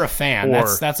 That's never a fan.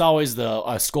 Or- That's always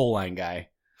the skull line guy.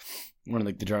 One of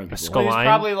the drum people. skull Well, he's line?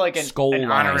 probably like Skull an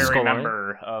line. honorary Skull line?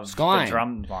 member of Skull the line.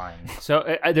 drum line.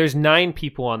 So there's 9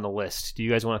 people on the list. Do you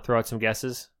guys want to throw out some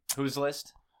guesses? Whose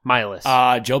list? My list.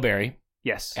 Joe Barry,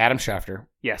 yes. Adam Schefter.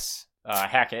 Yes.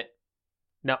 Hackett.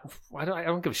 No, I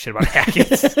don't give a shit about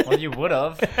Hackett. Well, you would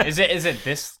have. Is it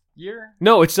this year?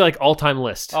 No, it's like all-time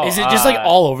list. Oh, Is it just like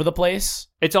all over the place?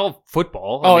 It's all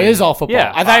football. Oh, I it mean, is all football.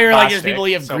 Yeah. I thought you were like Bostic. there's people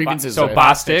you have So grievances So with.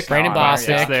 Bostic, Brandon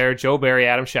Bostic. is there. Joe Barry,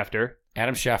 Adam Schefter.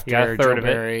 Adam You got a Schefter, third Joe of it.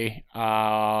 Barry,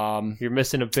 You're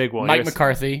missing a big one. Mike You're-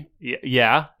 McCarthy.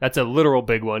 Yeah, that's a literal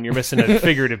big one. You're missing a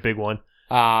figurative big one.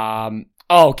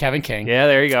 Kevin King. Yeah,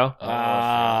 there you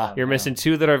go. You're missing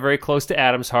 2 that are very close to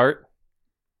Adam's heart.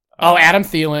 Adam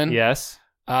Thielen. Yes.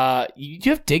 You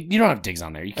have You don't have Diggs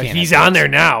on there. You can't. He's have on Diggs. there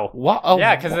now. What? Oh,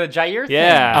 Yeah, because of the Jair thing.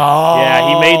 Yeah. Oh, Yeah,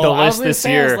 he made the I was list gonna this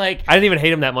say, I was year. like- I didn't even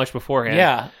hate him that much beforehand.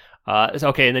 Yeah.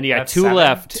 Okay, and then you got That's 2 7.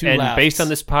 left. 2 and left. based on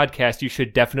this podcast, you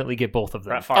should definitely get both of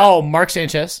them. Brett Favre. Oh, Mark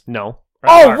Sanchez. No.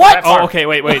 Brett Oh, Favre. what? Brett Favre. Oh, okay,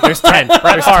 wait. There's 10.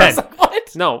 There's Favre. 10.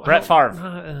 What? No. Brett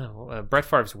Favre. Brett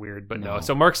Favre's weird, but no. No.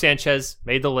 So Mark Sanchez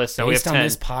made the list. So Based we on have 10.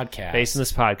 this podcast. Based on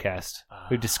this podcast.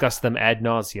 We've discussed them ad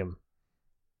nauseum.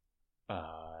 Uh,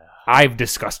 I've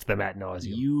discussed them ad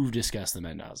nauseum. You've discussed them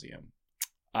ad nauseum.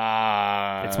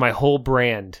 It's my whole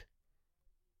brand.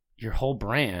 Your whole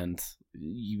brand.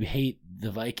 You hate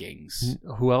the Vikings.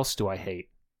 Who else do I hate?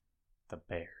 the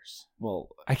Bears. Well,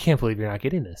 I can't believe you're not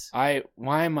getting this.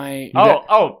 why am I?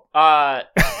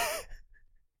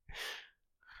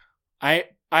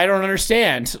 I don't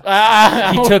understand.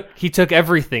 He took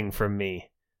everything from me.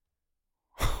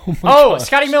 Oh, my gosh.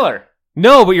 Scotty Miller.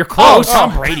 No, but you're Oh, close.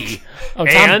 Tom Brady.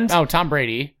 Tom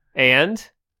Brady. And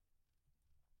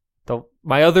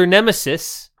my other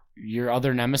nemesis. Your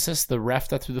other nemesis, the ref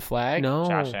that threw the flag. No,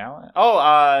 Josh Allen.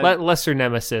 lesser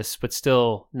nemesis, but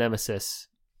still nemesis.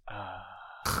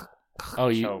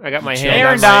 Oh, So- I got my You hand. chose- on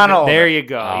Aaron my- Donald. There you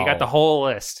go. Oh. You got the whole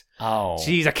list. Oh,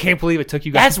 Jeez, I can't believe it took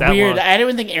you guys that's that weird. long. I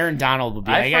didn't think Aaron Donald would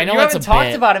be. I know you that's a haven't talked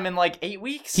bit. about him in like 8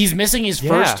 weeks. He's missing his Yeah.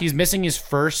 first. He's missing his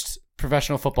first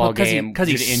professional football game because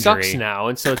due he to injury. sucks now,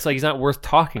 and so it's like he's not worth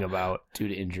talking about. Due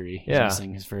to injury, he's Yeah.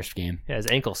 missing his first game. Yeah, his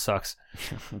ankle sucks.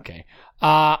 Okay.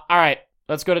 All right.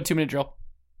 Let's go to 2-minute drill.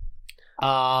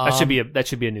 That should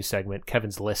be a new segment.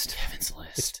 Kevin's list. Kevin's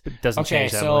list. It doesn't Okay,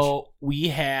 change that much. so we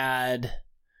had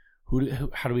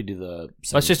how do we do the?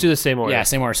 Let's just do the same order. Yeah,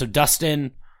 same order. So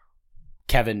Dustin,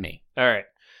 Kevin, me. All right.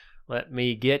 Let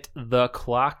me get the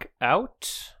clock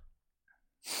out.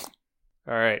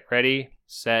 All right. Ready,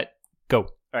 set, go. All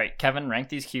right, Kevin, rank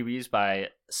these QBs by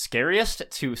scariest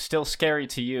to still scary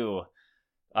to you.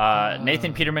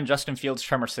 Nathan Peterman, Justin Fields,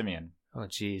 Trevor Simeon. Oh,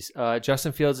 geez.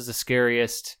 Justin Fields is the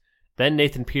scariest. Then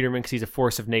Nathan Peterman because he's a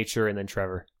force of nature, and then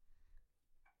Trevor.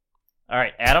 All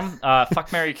right, Adam,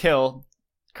 fuck, marry, kill.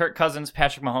 Kirk Cousins,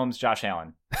 Patrick Mahomes, Josh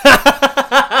Allen.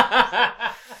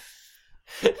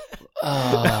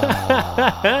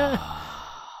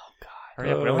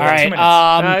 Hurry up, we All only got 2 right.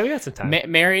 minutes. We got some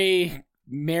time.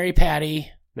 Mary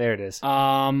Patty. There it is.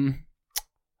 All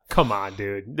Come on,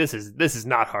 dude. This is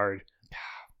not hard.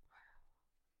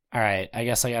 right. I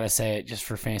guess I gotta say it just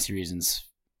for fancy reasons.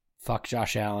 Fuck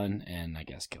Josh Allen and I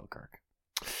guess kill Kirk.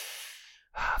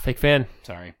 Fake fan.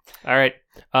 Sorry. All right.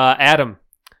 Adam,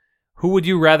 who would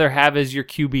you rather have as your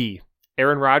QB?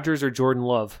 Aaron Rodgers or Jordan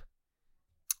Love?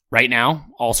 Right now,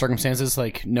 all circumstances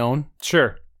like known.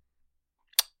 Sure.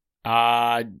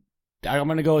 I'm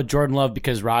gonna go with Jordan Love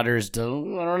because Rodgers, I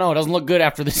don't know, it doesn't look good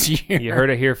after this year. You heard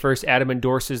it here first. Adam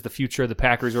endorses the future of the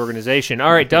Packers organization.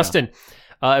 All right, Dustin.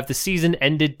 If the season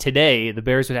ended today, the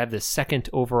Bears would have the 2nd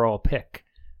overall pick.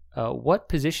 What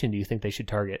position do you think they should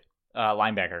target?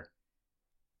 Linebacker.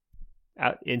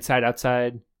 Inside,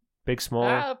 outside, big,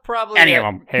 small, Probably Any of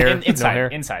them. hair, inside. no hair?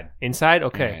 Inside. Inside.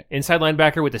 Okay, All right. Inside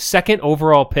linebacker with the 2nd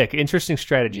overall pick. Interesting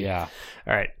strategy. Yeah.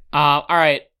 All right. All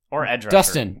right. Or edge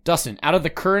rusher. Dustin, out of the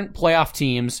current playoff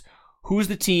teams, who's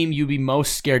the team you'd be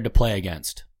most scared to play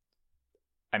against?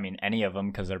 I mean, any of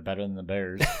them because they're better than the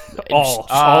Bears. All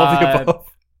of the above.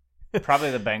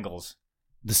 Probably the Bengals.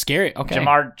 The scary. Okay.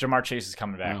 Jamar Chase is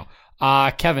coming back.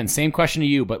 Wow. Kevin, same question to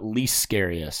you, but least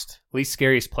scariest. Least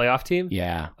scariest playoff team?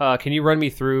 Yeah. Can you run me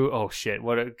through? Oh shit!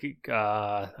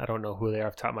 I don't know who they are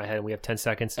off the top of my head. We have 10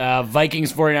 seconds.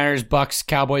 Vikings, 49ers, Bucks,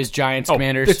 Cowboys, Giants,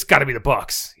 Commanders. It's got to be the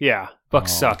Bucks. Yeah,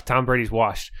 Bucks suck. Tom Brady's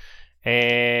washed,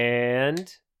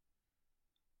 and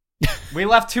we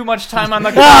left too much time on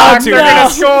the clock. They're gonna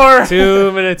score.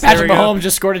 2 minutes. Patrick Mahomes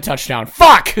just scored a touchdown.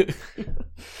 Fuck.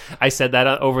 I said that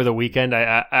over the weekend.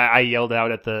 I yelled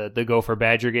out at the Gopher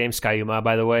Badger game. Ski-U-Mah,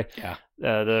 by the way. Yeah.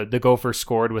 The Gophers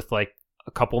scored with like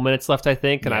a couple minutes left, I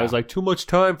think, and I was like, too much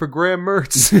time for Graham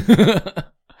Mertz.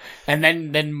 And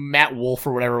then Matt Wolf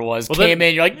or whatever it was came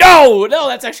in. You're like, no,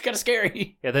 that's actually kind of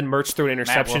scary. Yeah. Then Mertz threw an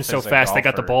interception so fast they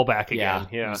got the ball back again.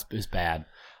 Yeah. It was bad.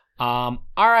 All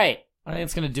right. I think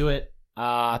that's gonna do it.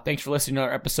 Thanks for listening to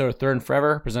our episode of Third and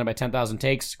Forever, presented by 10,000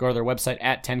 Takes. Go to their website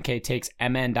at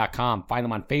 10ktakesmn.com. Find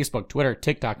them on Facebook, Twitter,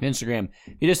 TikTok, and Instagram.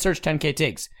 You just search 10K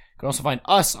Takes. You can also find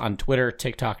us on Twitter,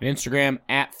 TikTok, and Instagram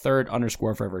at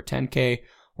third_forever10K,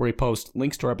 where we post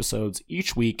links to our episodes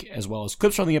each week, as well as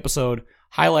clips from the episode,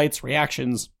 highlights,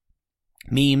 reactions,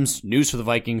 memes, news for the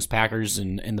Vikings, Packers,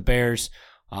 and the Bears,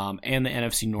 and the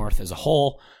NFC North as a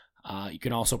whole. You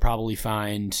can also probably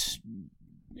find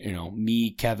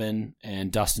me, Kevin,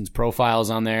 and Dustin's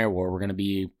profiles on there, where we're going to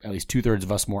be at least 2/3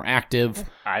 of us more active.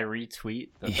 I retweet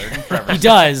the Third and Forever. He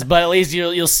does, but at least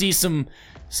you'll see some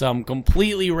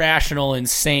completely rational,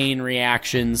 insane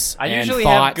reactions. I and usually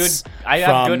thoughts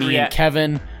have good from me and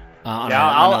Kevin.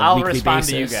 I'll weekly respond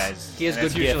basis. to you guys. He has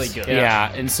good usually gifts. good.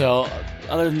 Yeah, and so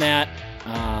other than that,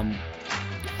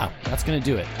 that's going to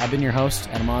do it. I've been your host,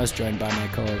 Adam Oz, joined by my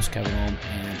co-host, Kevin Holm,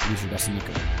 and producer Dustin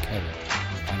Nico. Kevin,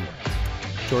 final words.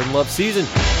 Jordan Love season.